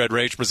the Big Red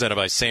Rage presented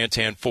by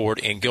Santan Ford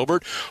in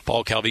Gilbert.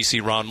 Paul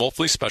Calvisi, Ron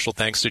Wolfley. Special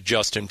thanks to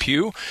Justin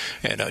Pugh.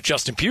 And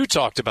Justin Pugh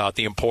talked about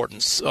the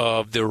importance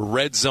of the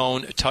red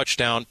zone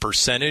touchdown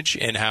percentage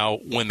and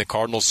how when the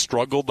Cardinals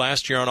struggled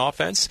last year on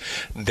offense,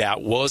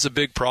 that was a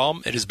big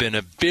problem. It has been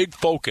a big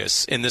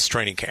focus in this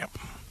training camp.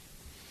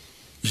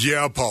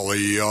 Yeah,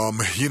 Paulie,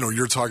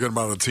 you're talking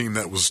about a team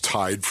that was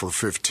tied for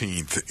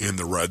 15th in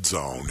the red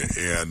zone,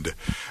 and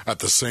at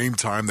the same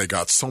time, they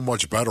got so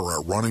much better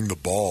at running the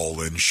ball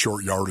in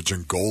short yardage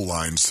and goal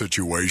line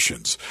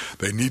situations.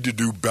 They need to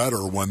do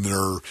better when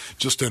they're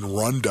just in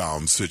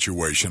rundown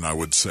situation, I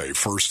would say.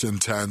 1st and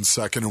 10,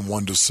 2nd and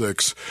 1 to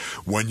 6.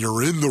 When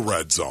you're in the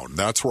red zone,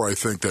 that's where I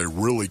think they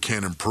really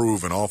can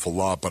improve an awful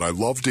lot, but I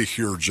love to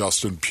hear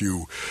Justin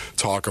Pugh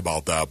talk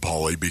about that,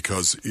 Paulie,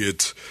 because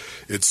it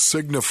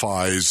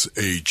signifies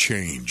a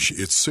change.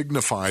 It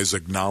signifies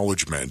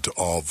acknowledgement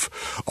of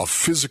a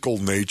physical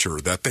nature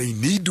that they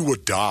need to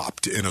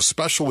adopt, and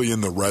especially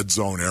in the red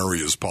zone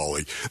areas,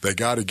 Paulie. They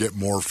got to get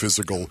more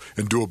physical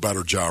and do a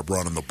better job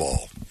running the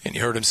ball. And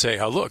you heard him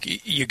say, look,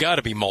 you got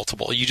to be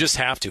multiple. You just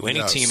have to.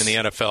 Any team in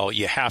the NFL,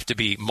 you have to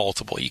be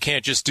multiple. You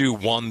can't just do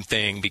one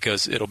thing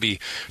because it'll be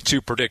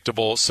too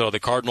predictable. So the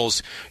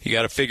Cardinals, you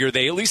got to figure at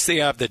least they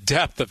have the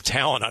depth of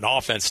talent on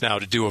offense now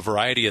to do a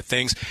variety of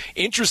things.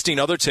 Interesting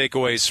other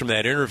takeaways from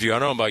that interview. I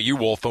don't know about you,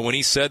 Wolf, but when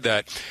he said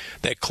that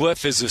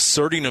Cliff is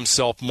asserting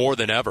himself more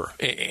than ever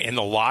in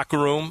the locker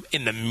room,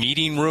 in the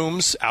meeting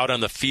rooms, out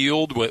on the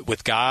field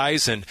with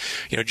guys, and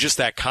just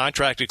that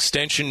contract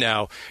extension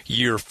now,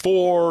 year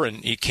 4, and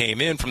he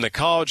came in from the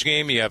college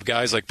game. You have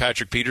guys like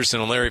Patrick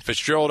Peterson and Larry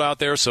Fitzgerald out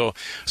there, so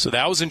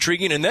that was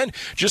intriguing. And then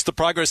just the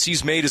progress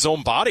he's made his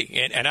own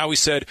body, and how he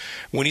said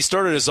when he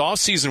started his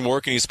off-season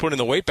work and he's putting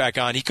the weight back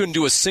on, he couldn't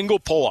do a single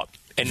pull-up,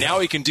 and now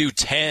he can do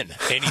 10,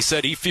 and he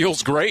said he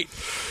feels great.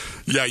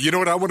 Yeah, you know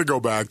what? I want to go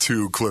back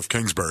to Cliff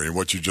Kingsbury and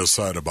what you just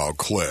said about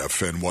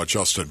Cliff and what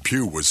Justin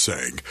Pugh was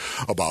saying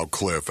about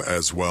Cliff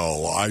as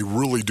well. I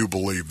really do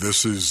believe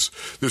this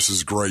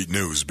is great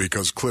news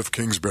because Cliff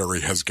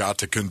Kingsbury has got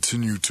to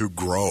continue to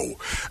grow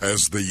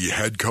as the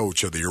head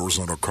coach of the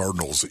Arizona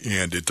Cardinals,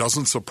 and it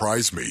doesn't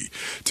surprise me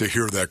to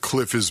hear that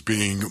Cliff is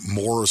being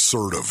more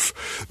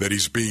assertive, that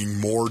he's being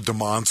more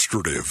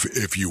demonstrative,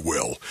 if you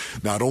will,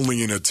 not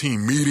only in a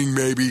team meeting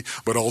maybe,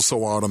 but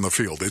also out on the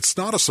field. It's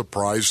not a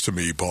surprise to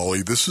me, Paulie.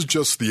 This is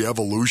just the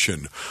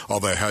evolution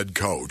of a head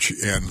coach,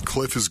 and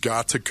Cliff has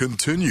got to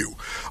continue,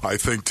 I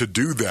think, to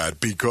do that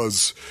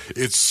because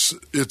it's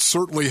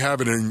certainly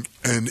having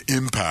an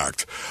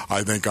impact,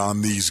 I think,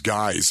 on these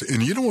guys.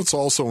 And you know what's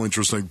also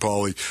interesting,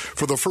 Paulie?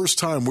 For the first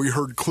time, we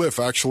heard Cliff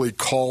actually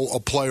call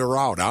a player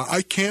out.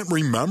 I can't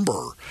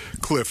remember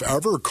Cliff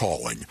ever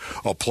calling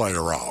a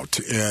player out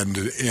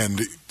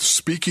and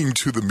speaking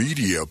to the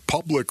media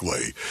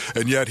publicly,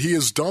 and yet he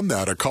has done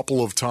that a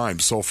couple of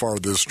times so far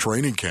this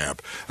training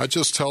camp. That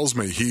just tells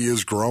me he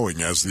is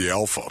growing as the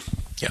alpha.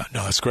 Yeah,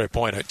 no, that's a great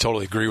point. I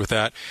totally agree with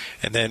that.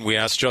 And then we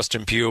asked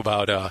Justin Pugh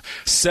about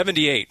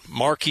 78,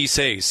 Marquise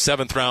Hayes,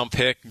 7th-round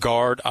pick,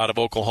 guard out of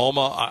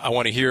Oklahoma. I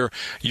want to hear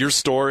your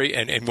story.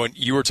 And when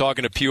you were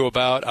talking to Pugh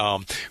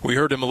about, we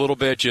heard him a little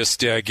bit just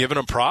giving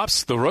him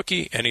props, the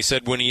rookie. And he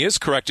said when he is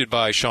corrected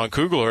by Sean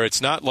Kugler,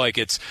 it's not like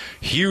it's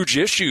huge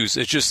issues.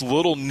 It's just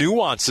little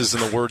nuances in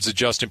the words of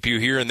Justin Pugh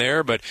here and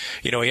there. But,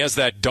 he has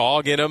that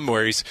dog in him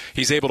where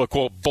he's able to,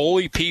 quote,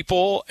 bully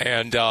people.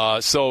 And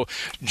so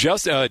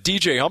just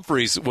DJ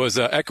Humphries was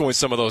echoing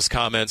some of those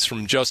comments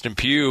from Justin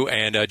Pugh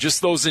and just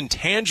those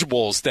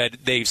intangibles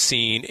that they've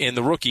seen in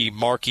the rookie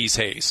Marquise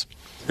Hayes.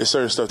 There's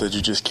certain stuff that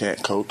you just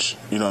can't coach.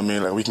 You know what I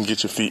mean? Like, we can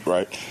get your feet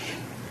right.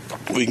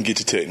 We can get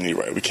your technique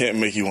right. We can't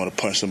make you want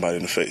to punch somebody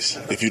in the face.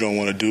 If you don't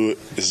want to do it,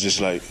 it's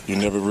just like you're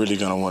never really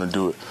going to want to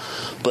do it.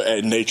 But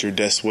at nature,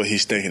 that's what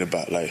he's thinking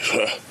about. Like,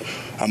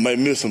 I might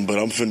miss him, but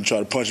I'm finna try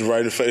to punch him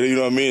right in the face. You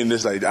know what I mean? And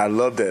it's like, I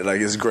love that.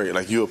 Like, it's great.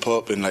 Like, you a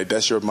pup, and like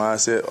that's your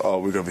mindset. Oh,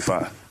 we're going to be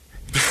fine.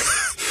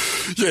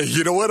 Yeah,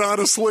 you know what,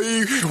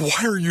 honestly?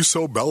 Why are you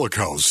so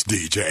bellicose,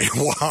 DJ?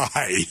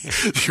 Why?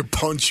 You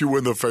punch you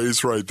in the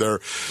face right there.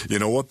 You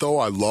know what, though?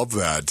 I love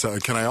that.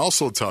 Can I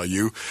also tell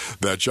you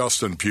that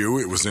Justin Pugh,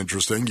 it was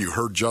interesting, you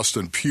heard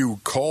Justin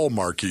Pugh call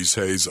Marquise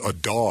Hayes a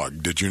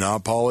dog. Did you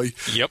not, Paulie?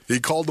 Yep. He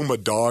called him a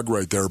dog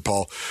right there,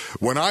 Paul.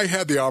 When I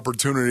had the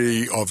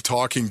opportunity of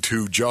talking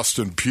to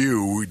Justin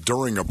Pugh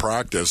during a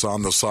practice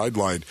on the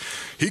sideline,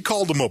 he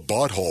called him a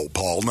butthole,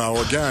 Paul. Now,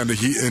 again,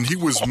 he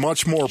was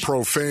much more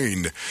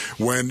profane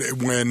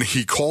when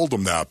he called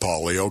him that,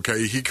 Paulie,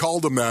 okay? He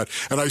called him that,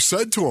 and I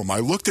said to him, I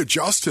looked at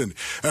Justin,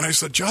 and I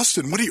said,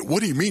 Justin, what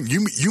do you mean?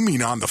 You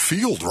mean on the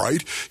field,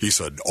 right? He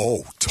said,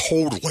 oh,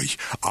 totally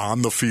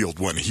on the field.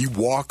 When he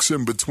walks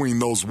in between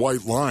those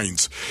white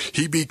lines,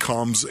 he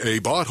becomes a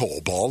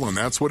butthole, Paul, and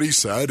that's what he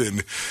said.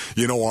 And,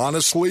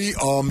 honestly,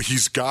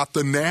 he's got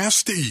the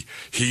nasty.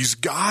 He's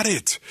got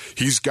it.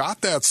 He's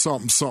got that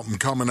something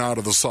coming out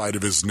of the side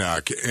of his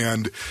neck.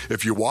 And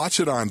if you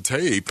watch it on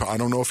tape, I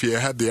don't know if you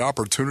had the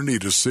opportunity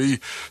to see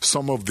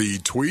some of the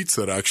tweets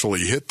that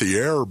actually hit the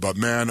air, but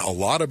man, a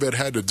lot of it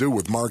had to do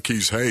with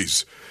Marquise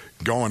Hayes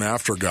going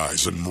after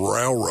guys and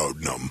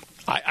railroading them.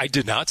 I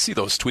did not see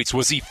those tweets.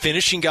 Was he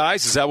finishing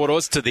guys? Is that what it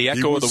was, to the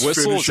echo of the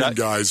whistle? He was finishing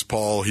guys,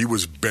 Paul. He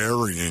was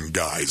burying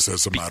guys,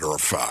 as a matter of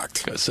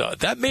fact. Because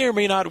that may or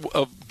may not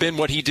have been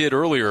what he did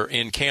earlier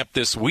in camp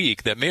this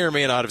week. That may or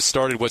may not have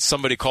started what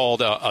somebody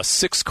called a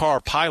 6-car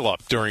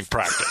pileup during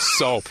practice.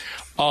 So,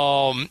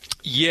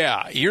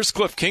 here's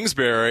Cliff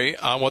Kingsbury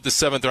on what the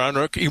 7th-round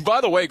rookie, who,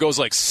 by the way, goes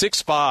like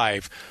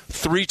 6'5",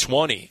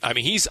 320. I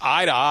mean, he's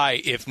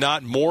eye-to-eye, if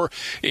not more,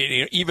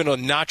 even a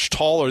notch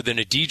taller than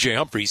a DJ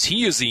Humphries.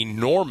 He is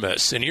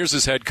enormous. And here's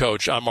his head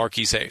coach on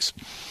Marquise Hayes.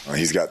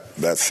 He's got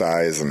that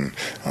size, and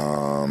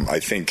I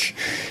think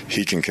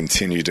he can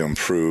continue to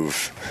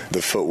improve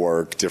the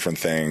footwork, different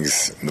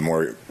things. The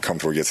more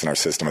comfortable he gets in our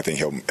system, I think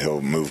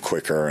he'll move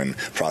quicker and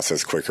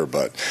process quicker.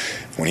 But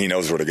when he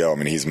knows where to go, I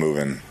mean, he's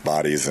moving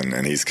body bodies,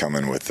 and he's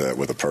coming with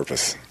a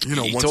purpose.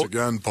 Once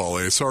again,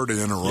 Paulie, sorry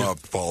to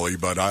interrupt, Paulie,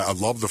 but I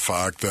love the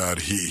fact that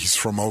he's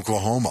from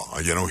Oklahoma.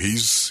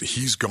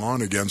 He's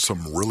gone against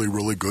some really,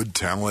 really good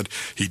talent.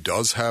 He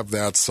does have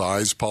that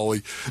size,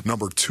 Paulie.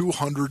 Number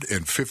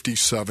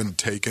 257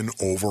 taken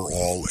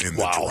overall in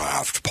the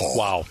draft, Paul.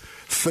 Wow.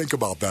 Think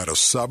about that, a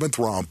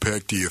 7th-round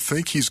pick. Do you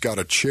think he's got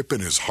a chip in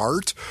his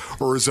heart,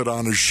 or is it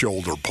on his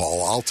shoulder,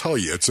 Paul? I'll tell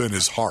you, it's in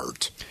his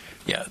heart.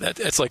 Yeah,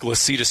 it's like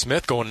Lacita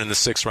Smith going in the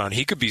 6th round.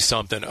 He could be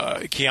something.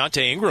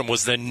 Keontae Ingram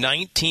was the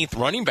 19th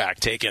running back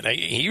taken.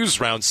 He was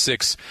round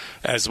 6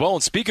 as well.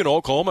 And speaking of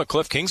Oklahoma,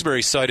 Cliff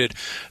Kingsbury cited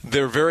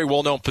their very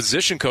well-known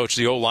position coach,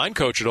 the O-line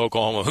coach at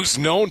Oklahoma, who's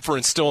known for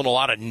instilling a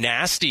lot of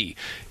nasty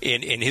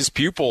in his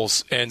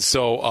pupils. And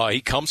so he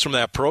comes from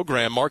that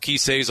program.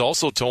 Marquise Hayes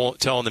also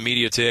telling the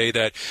media today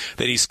that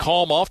he's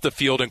calm off the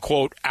field and,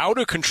 quote, out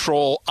of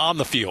control on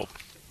the field.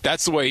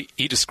 That's the way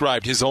he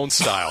described his own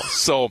style.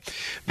 So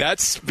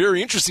that's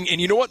very interesting. And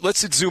you know what?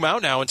 Let's zoom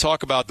out now and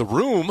talk about the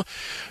room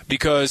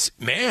because,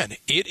 man,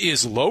 it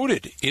is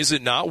loaded. Is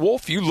it not,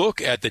 Wolf? You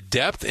look at the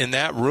depth in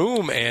that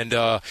room, and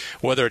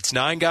whether it's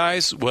 9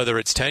 guys, whether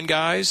it's 10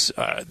 guys,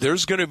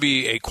 there's going to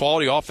be a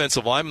quality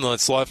offensive lineman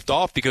that's left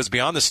off because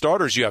beyond the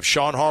starters, you have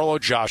Sean Harlow,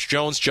 Josh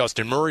Jones,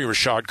 Justin Murray,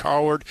 Rashad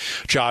Coward,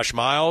 Josh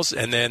Miles,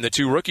 and then the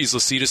 2 rookies,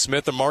 Lacita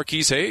Smith and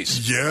Marquise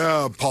Hayes.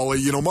 Yeah,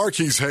 Paulie,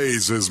 Marquise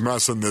Hayes is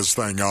messing this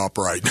thing up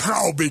right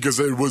now because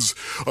it was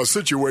a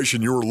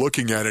situation you were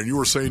looking at and you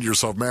were saying to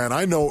yourself, man,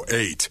 I know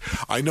 8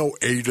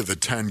 of the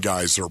 10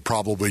 guys are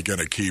probably going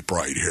to keep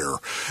right here.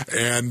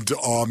 And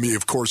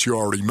of course you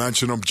already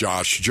mentioned them,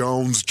 Josh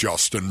Jones,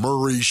 Justin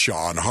Murray,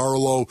 Sean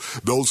Harlow,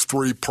 those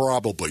 3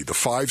 probably the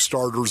 5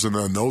 starters, and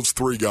then those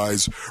 3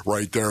 guys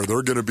right there,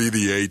 they're going to be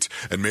the 8,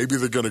 and maybe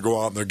they're going to go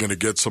out and they're going to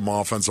get some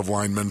offensive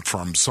linemen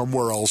from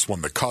somewhere else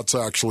when the cuts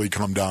actually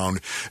come down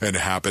and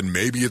happen.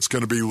 Maybe it's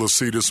going to be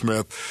Lacita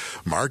Smith.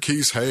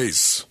 Marquise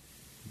Hayes,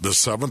 the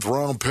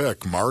 7th-round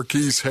pick,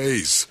 Marquise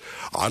Hayes.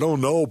 I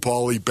don't know,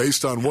 Paulie,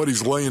 based on what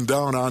he's laying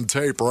down on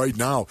tape right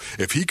now,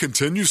 if he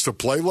continues to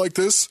play like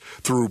this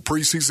through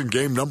preseason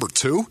game number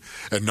 2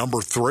 and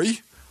number 3,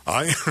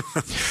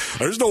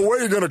 there's no way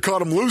you're going to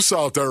cut him loose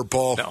out there,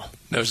 Paul. No,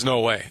 there's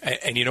no way.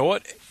 And you know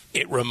what?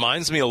 It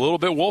reminds me a little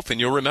bit, Wolf, and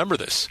you'll remember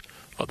this,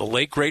 of the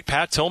late, great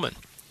Pat Tillman,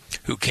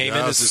 who came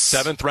in as a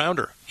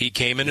 7th-rounder. He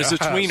came in as a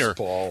tweener.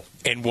 Paul.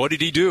 And what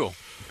did he do?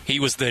 He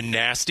was the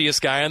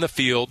nastiest guy on the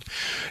field.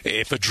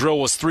 If a drill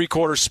was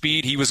 3/4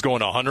 speed, he was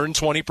going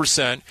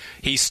 120%.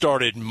 He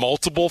started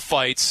multiple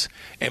fights,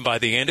 and by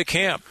the end of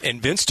camp,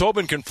 and Vince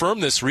Tobin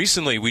confirmed this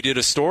recently. We did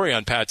a story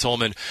on Pat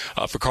Tillman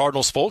for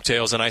Cardinals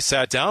Folktales, and I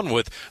sat down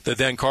with the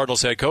then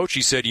Cardinals head coach.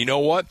 He said, you know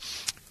what?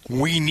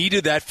 We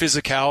needed that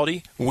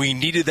physicality. We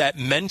needed that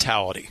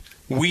mentality.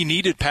 We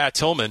needed Pat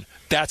Tillman.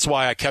 That's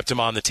why I kept him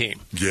on the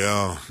team.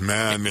 Yeah,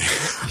 man.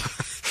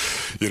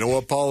 You know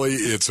what, Paulie?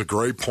 It's a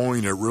great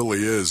point. It really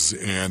is.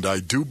 And I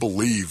do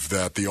believe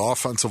that the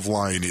offensive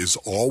line is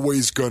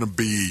always going to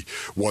be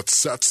what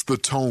sets the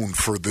tone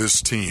for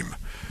this team.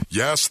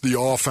 Yes, the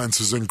offense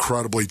is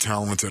incredibly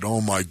talented.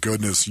 Oh, my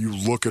goodness. You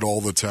look at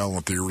all the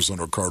talent the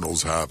Arizona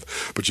Cardinals have.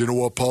 But you know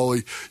what,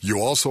 Paulie? You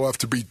also have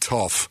to be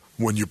tough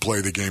when you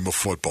play the game of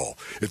football.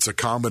 It's a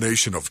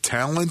combination of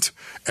talent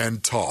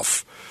and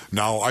tough.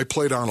 Now, I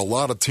played on a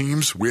lot of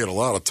teams. We had a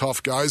lot of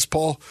tough guys,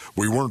 Paul.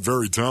 We weren't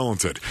very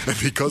talented. And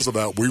because of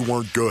that, we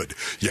weren't good.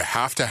 You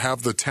have to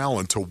have the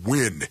talent to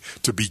win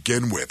to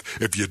begin with.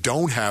 If you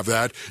don't have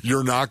that,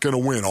 you're not going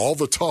to win. All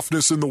the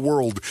toughness in the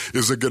world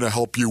isn't going to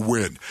help you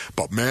win.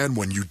 But, man,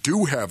 when you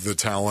do have the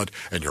talent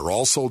and you're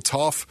also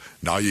tough,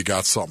 now you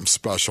got something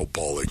special,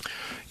 Paulie.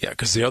 Yeah,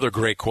 because the other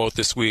great quote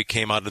this week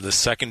came out of the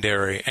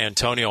secondary.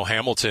 Antonio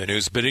Hamilton,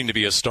 who's bidding to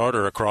be a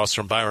starter across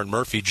from Byron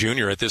Murphy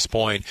Jr. at this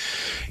point.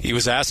 He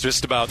was asked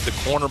just about the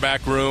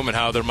cornerback room and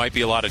how there might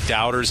be a lot of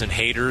doubters and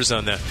haters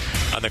on the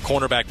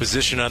cornerback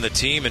position on the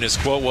team. And his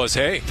quote was,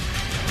 hey,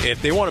 if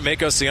they want to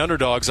make us the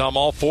underdogs, I'm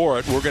all for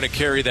it. We're going to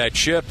carry that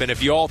chip. And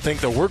if you all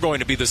think that we're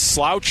going to be the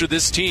slouch of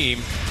this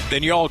team,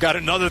 then you all got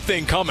another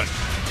thing coming.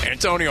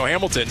 Antonio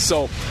Hamilton.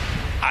 So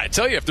I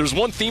tell you, if there's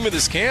one theme of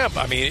this camp,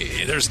 I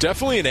mean, there's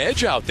definitely an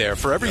edge out there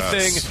for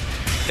everything. Yes.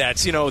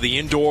 That's, the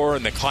indoor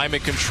and the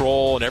climate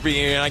control and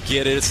everything. And I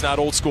get it. It's not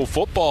old school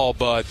football,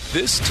 but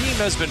this team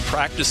has been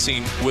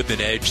practicing with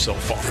an edge so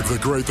far. The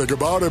great thing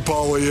about it,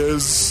 Paulie,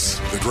 is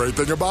the great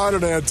thing about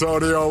it,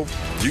 Antonio,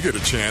 you get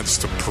a chance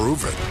to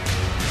prove it.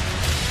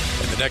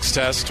 And the next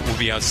test will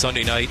be on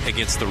Sunday night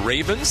against the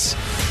Ravens.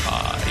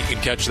 You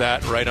can catch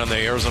that right on the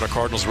Arizona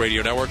Cardinals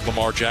radio network.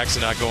 Lamar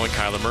Jackson not going,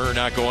 Kyler Murray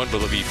not going, but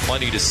there'll be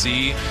plenty to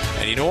see.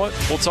 And you know what?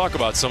 We'll talk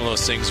about some of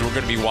those things we're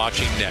going to be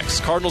watching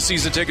next. Cardinal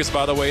season tickets,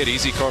 by the way, at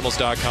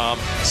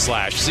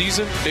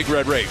easycardinals.com/season. Big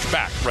Red Rage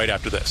back right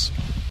after this.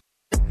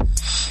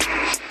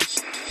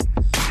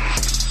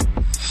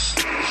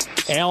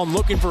 Allen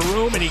looking for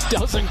room, and he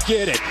doesn't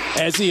get it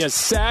as he is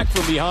sacked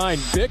from behind.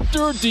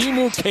 Victor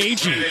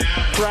Dimukeje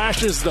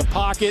crashes the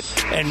pocket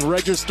and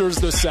registers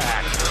the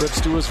sack. Trips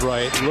to his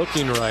right,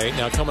 looking right.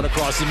 Now coming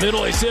across the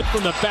middle, he's hit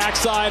from the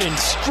backside and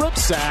strip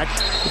sack.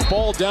 The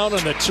ball down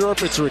on the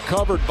turf. It's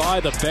recovered by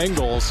the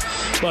Bengals,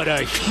 but a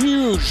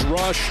huge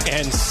rush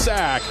and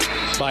sack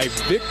by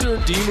Victor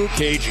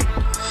Dimukeje.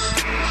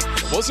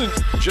 It wasn't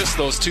just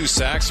those 2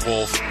 sacks,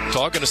 Wolf.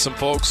 Talking to some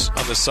folks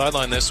on the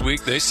sideline this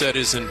week, they said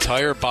his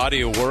entire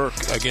body of work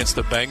against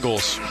the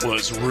Bengals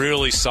was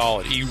really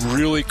solid. He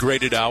really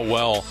graded out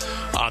well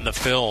on the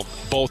film,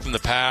 both in the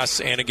pass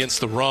and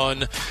against the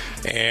run,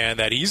 and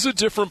that he's a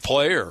different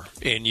player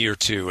in year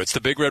 2. It's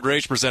the Big Red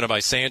Rage presented by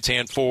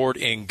Santan Ford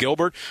in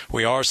Gilbert.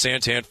 We are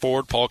Santan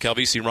Ford, Paul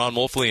Calvisi, Ron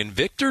Wolfley, and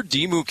Victor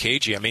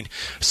Dimukeje. I mean,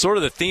 sort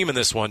of the theme in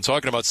this one,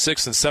 talking about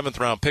 6th and 7th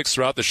round picks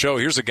throughout the show.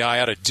 Here's a guy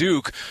out of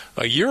Duke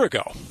a year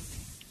ago.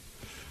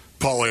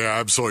 Paulie, I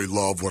absolutely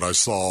love what I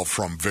saw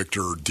from Victor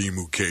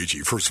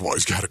Dimukeje. First of all,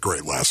 he's got a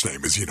great last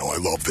name. As you know, I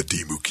love the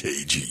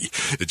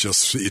Dimukeje. It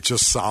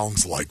just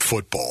sounds like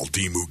football,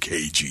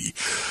 Dimukeje.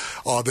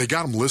 They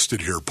got him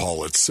listed here,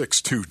 Paul, at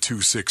 6'2",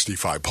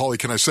 265. Paulie,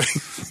 can I say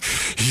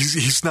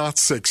he's not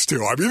 6'2"?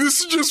 I mean,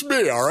 this is just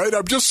me, all right?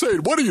 I'm just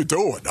saying, what are you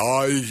doing?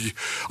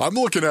 I'm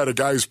looking at a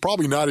guy who's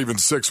probably not even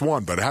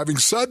 6'1", but having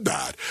said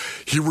that,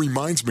 he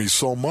reminds me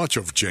so much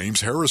of James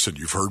Harrison.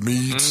 You've heard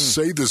me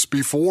say this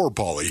before,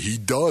 Paulie. He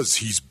does.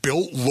 He's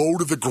built low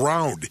to the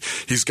ground.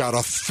 He's got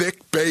a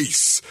thick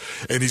base,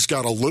 and he's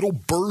got a little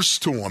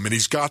burst to him, and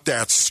he's got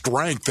that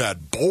strength,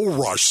 that bull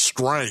rush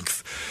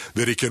strength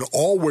that he can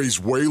always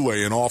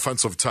waylay an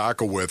offensive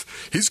tackle with.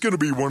 He's going to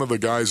be one of the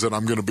guys that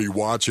I'm going to be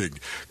watching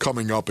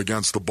coming up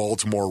against the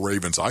Baltimore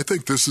Ravens. I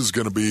think this is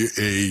going to be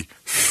a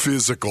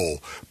physical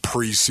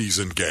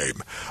preseason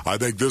game. I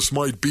think this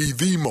might be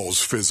the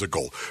most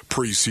physical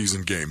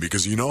preseason game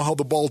because you know how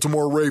the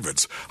Baltimore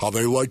Ravens, how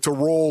they like to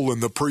roll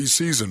in the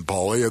preseason,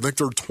 Paulie. I think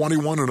they're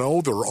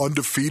 21-0. They're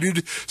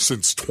undefeated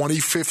since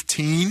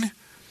 2015.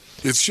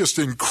 It's just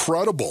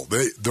incredible.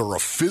 They're a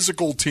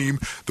physical team.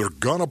 They're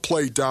going to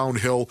play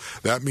downhill.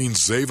 That means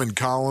Zaven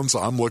Collins.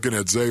 I'm looking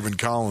at Zaven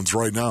Collins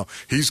right now.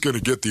 He's going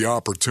to get the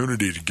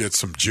opportunity to get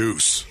some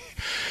juice.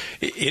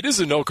 It is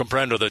a no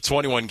comprendo, the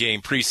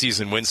 21-game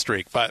preseason win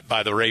streak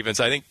by the Ravens.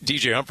 I think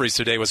DJ Humphries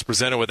today was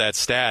presented with that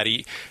stat.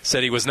 He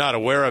said he was not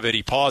aware of it.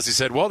 He paused. He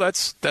said, well,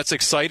 that's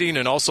exciting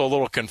and also a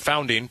little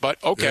confounding,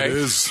 but okay. It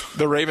is.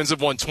 The Ravens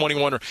have won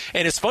 21.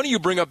 And it's funny you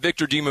bring up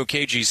Victor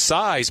Dimukeje's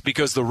size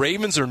because the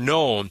Ravens are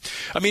known.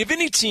 I mean, if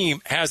any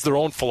team has their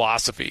own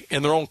philosophy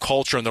and their own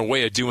culture and their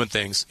way of doing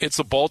things, it's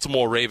the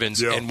Baltimore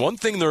Ravens. Yeah. And one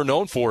thing they're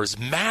known for is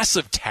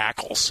massive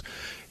tackles.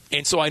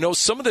 And so I know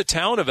some of the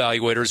talent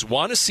evaluators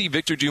want to see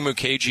Victor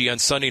Dimukeje on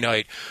Sunday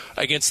night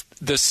against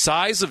the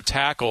size of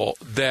tackle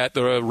that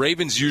the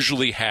Ravens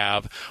usually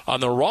have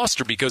on their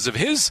roster because of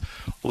his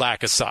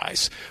lack of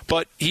size.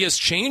 But he has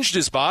changed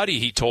his body,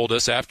 he told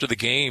us, after the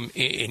game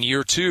in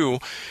year 2.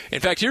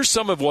 In fact, here's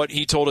some of what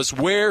he told us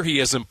where he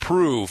has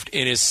improved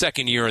in his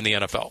second year in the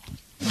NFL.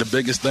 The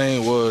biggest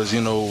thing was,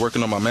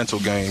 working on my mental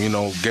game,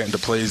 getting the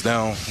plays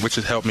down, which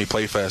has helped me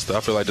play faster. I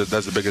feel like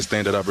that's the biggest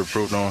thing that I've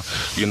improved on.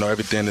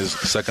 Everything is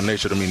second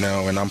nature to me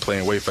now, and I'm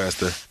playing way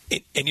faster.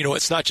 And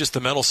it's not just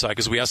the mental side,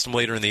 because we asked him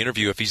later in the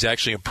interview if he's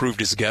actually improved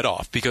his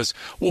get-off. Because,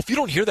 if you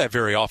don't hear that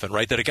very often,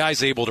 right, that a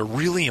guy's able to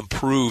really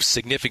improve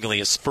significantly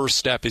his first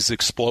step, his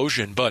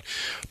explosion. But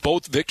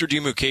both Victor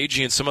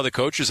Dimukeje and some of the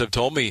coaches have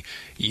told me,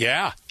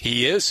 yeah,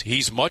 he is.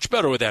 He's much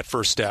better with that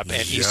first step.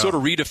 And he sort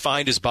of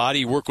redefined his body.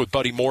 He worked with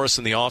Buddy Morris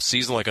in the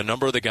offseason like a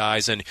number of the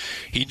guys. And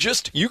you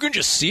can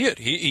just see it.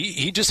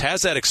 He just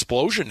has that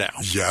explosion now.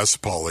 Yes,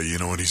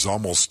 Paulie, and he's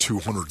almost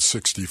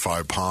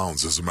 265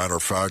 pounds. As a matter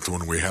of fact,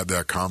 when we had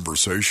that conversation,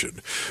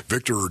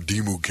 Victor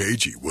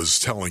Dimukeje was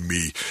telling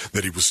me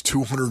that he was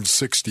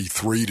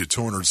 263 to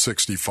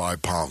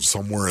 265 pounds,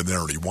 somewhere in there,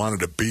 and he wanted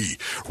to be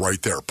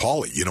right there.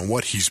 Paulie, you know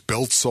what? He's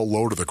built so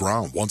low to the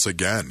ground once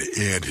again,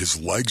 and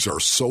his legs are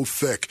so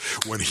thick.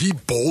 When he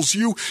bowls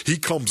you, he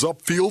comes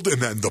upfield,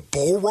 and then the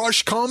bull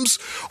rush comes.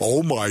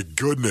 Oh, my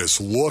goodness,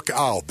 look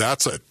out.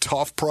 That's a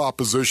tough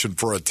proposition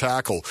for a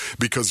tackle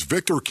because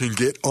Victor can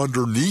get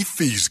underneath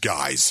these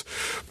guys.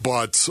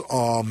 But,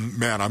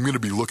 man, I'm going to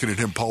be looking at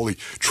him, Paulie.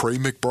 Trey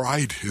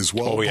McBride as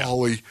well,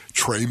 Paulie.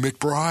 Trey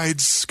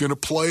McBride's going to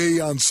play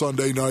on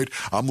Sunday night.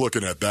 I'm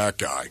looking at that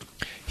guy.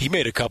 He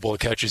made a couple of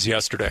catches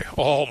yesterday.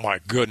 Oh, my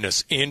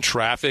goodness. In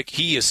traffic.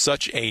 He is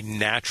such a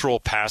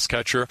natural pass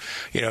catcher.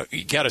 You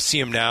got to see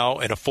him now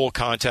in a full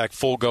contact,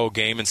 full go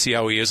game and see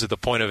how he is at the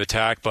point of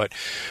attack. But,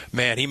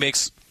 man, he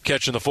makes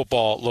catching the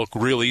football look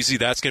real easy.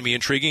 That's going to be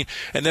intriguing.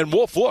 And then,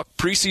 Wolf, look,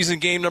 preseason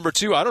game number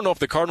 2. I don't know if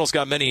the Cardinals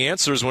got many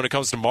answers when it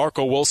comes to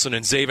Marco Wilson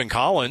and Zaven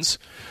Collins.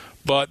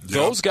 But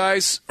those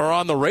guys are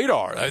on the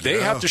radar. They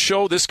have to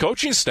show this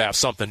coaching staff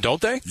something,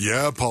 don't they?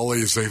 Yeah,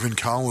 Paulie, Zaven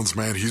Collins,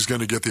 man, he's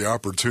going to get the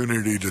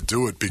opportunity to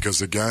do it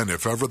because, again,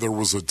 if ever there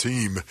was a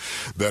team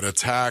that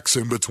attacks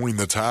in between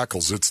the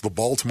tackles, it's the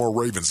Baltimore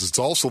Ravens. It's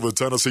also the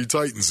Tennessee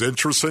Titans.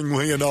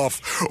 Interestingly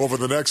enough, over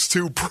the next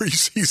 2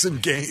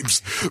 preseason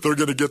games, they're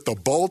going to get the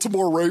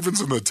Baltimore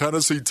Ravens and the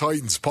Tennessee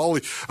Titans.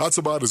 Paulie, that's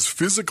about as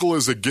physical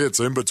as it gets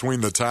in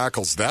between the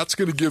tackles. That's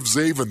going to give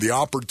Zaven the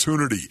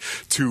opportunity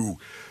to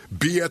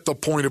be at the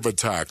point of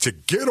attack, to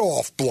get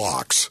off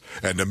blocks,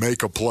 and to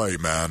make a play,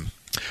 man.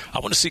 I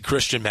want to see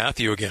Christian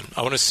Matthew again.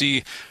 I want to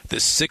see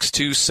this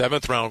 6'2",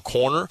 7th-round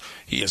corner.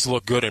 He has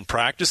looked good in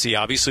practice. He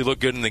obviously looked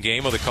good in the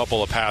game with a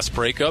couple of pass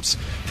breakups.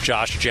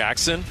 Josh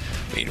Jackson.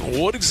 I mean,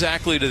 what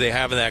exactly do they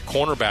have in that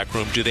cornerback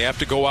room? Do they have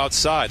to go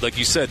outside? Like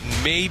you said,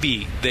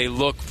 maybe they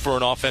look for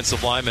an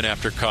offensive lineman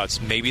after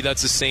cuts. Maybe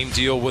that's the same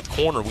deal with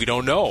corner. We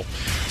don't know.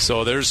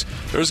 So there's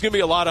going to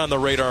be a lot on the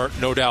radar,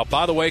 no doubt.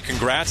 By the way,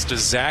 congrats to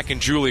Zach and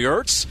Julie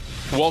Ertz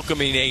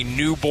welcoming a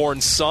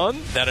newborn son.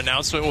 That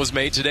announcement was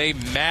made today.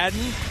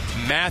 Madden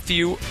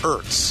Matthew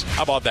Ertz.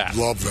 How about that?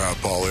 Love that,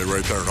 Paulie,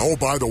 right there. And, oh,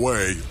 by the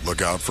way,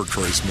 look out for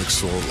Trace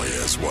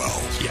McSorley as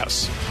well.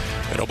 Yes.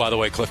 And, oh, by the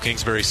way, Cliff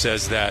Kingsbury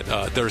says that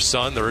their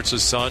son, the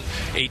Ertz's son,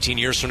 18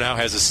 years from now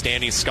has a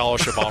standing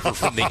scholarship offer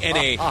from the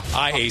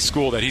NAIA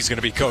school that he's going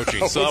to be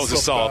coaching. So that was a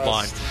solid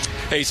line.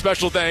 Hey,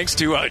 special thanks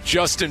to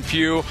Justin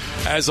Pugh.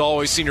 As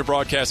always, Senior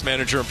Broadcast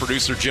Manager and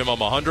Producer Jim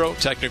Alejandro,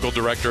 Technical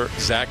Director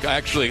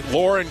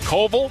Lauren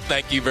Koval.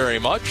 Thank you very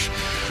much.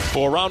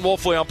 For Ron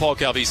Wolfley, I'm Paul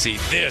Calvisi.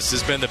 This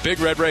has been the Big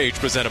Red Rage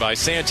presented by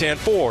Santan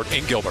Ford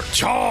in Gilbert.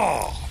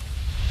 Chaw!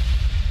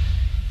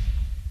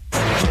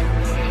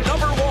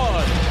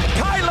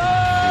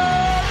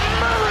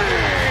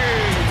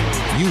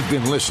 You've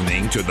been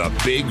listening to the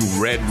Big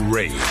Red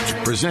Rage,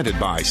 presented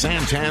by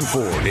Santan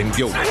Ford in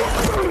Gilbert.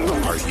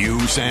 Are you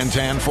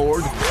Santan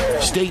Ford?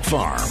 State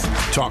Farm.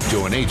 Talk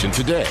to an agent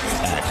today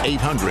at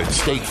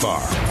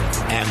 800-STATE-FARM.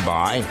 And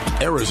by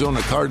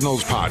Arizona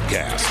Cardinals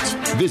Podcasts.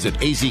 Visit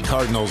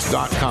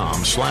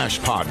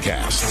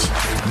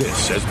azcardinals.com/podcasts.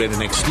 This has been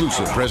an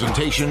exclusive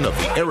presentation of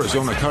the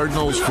Arizona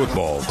Cardinals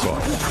Football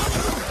Club.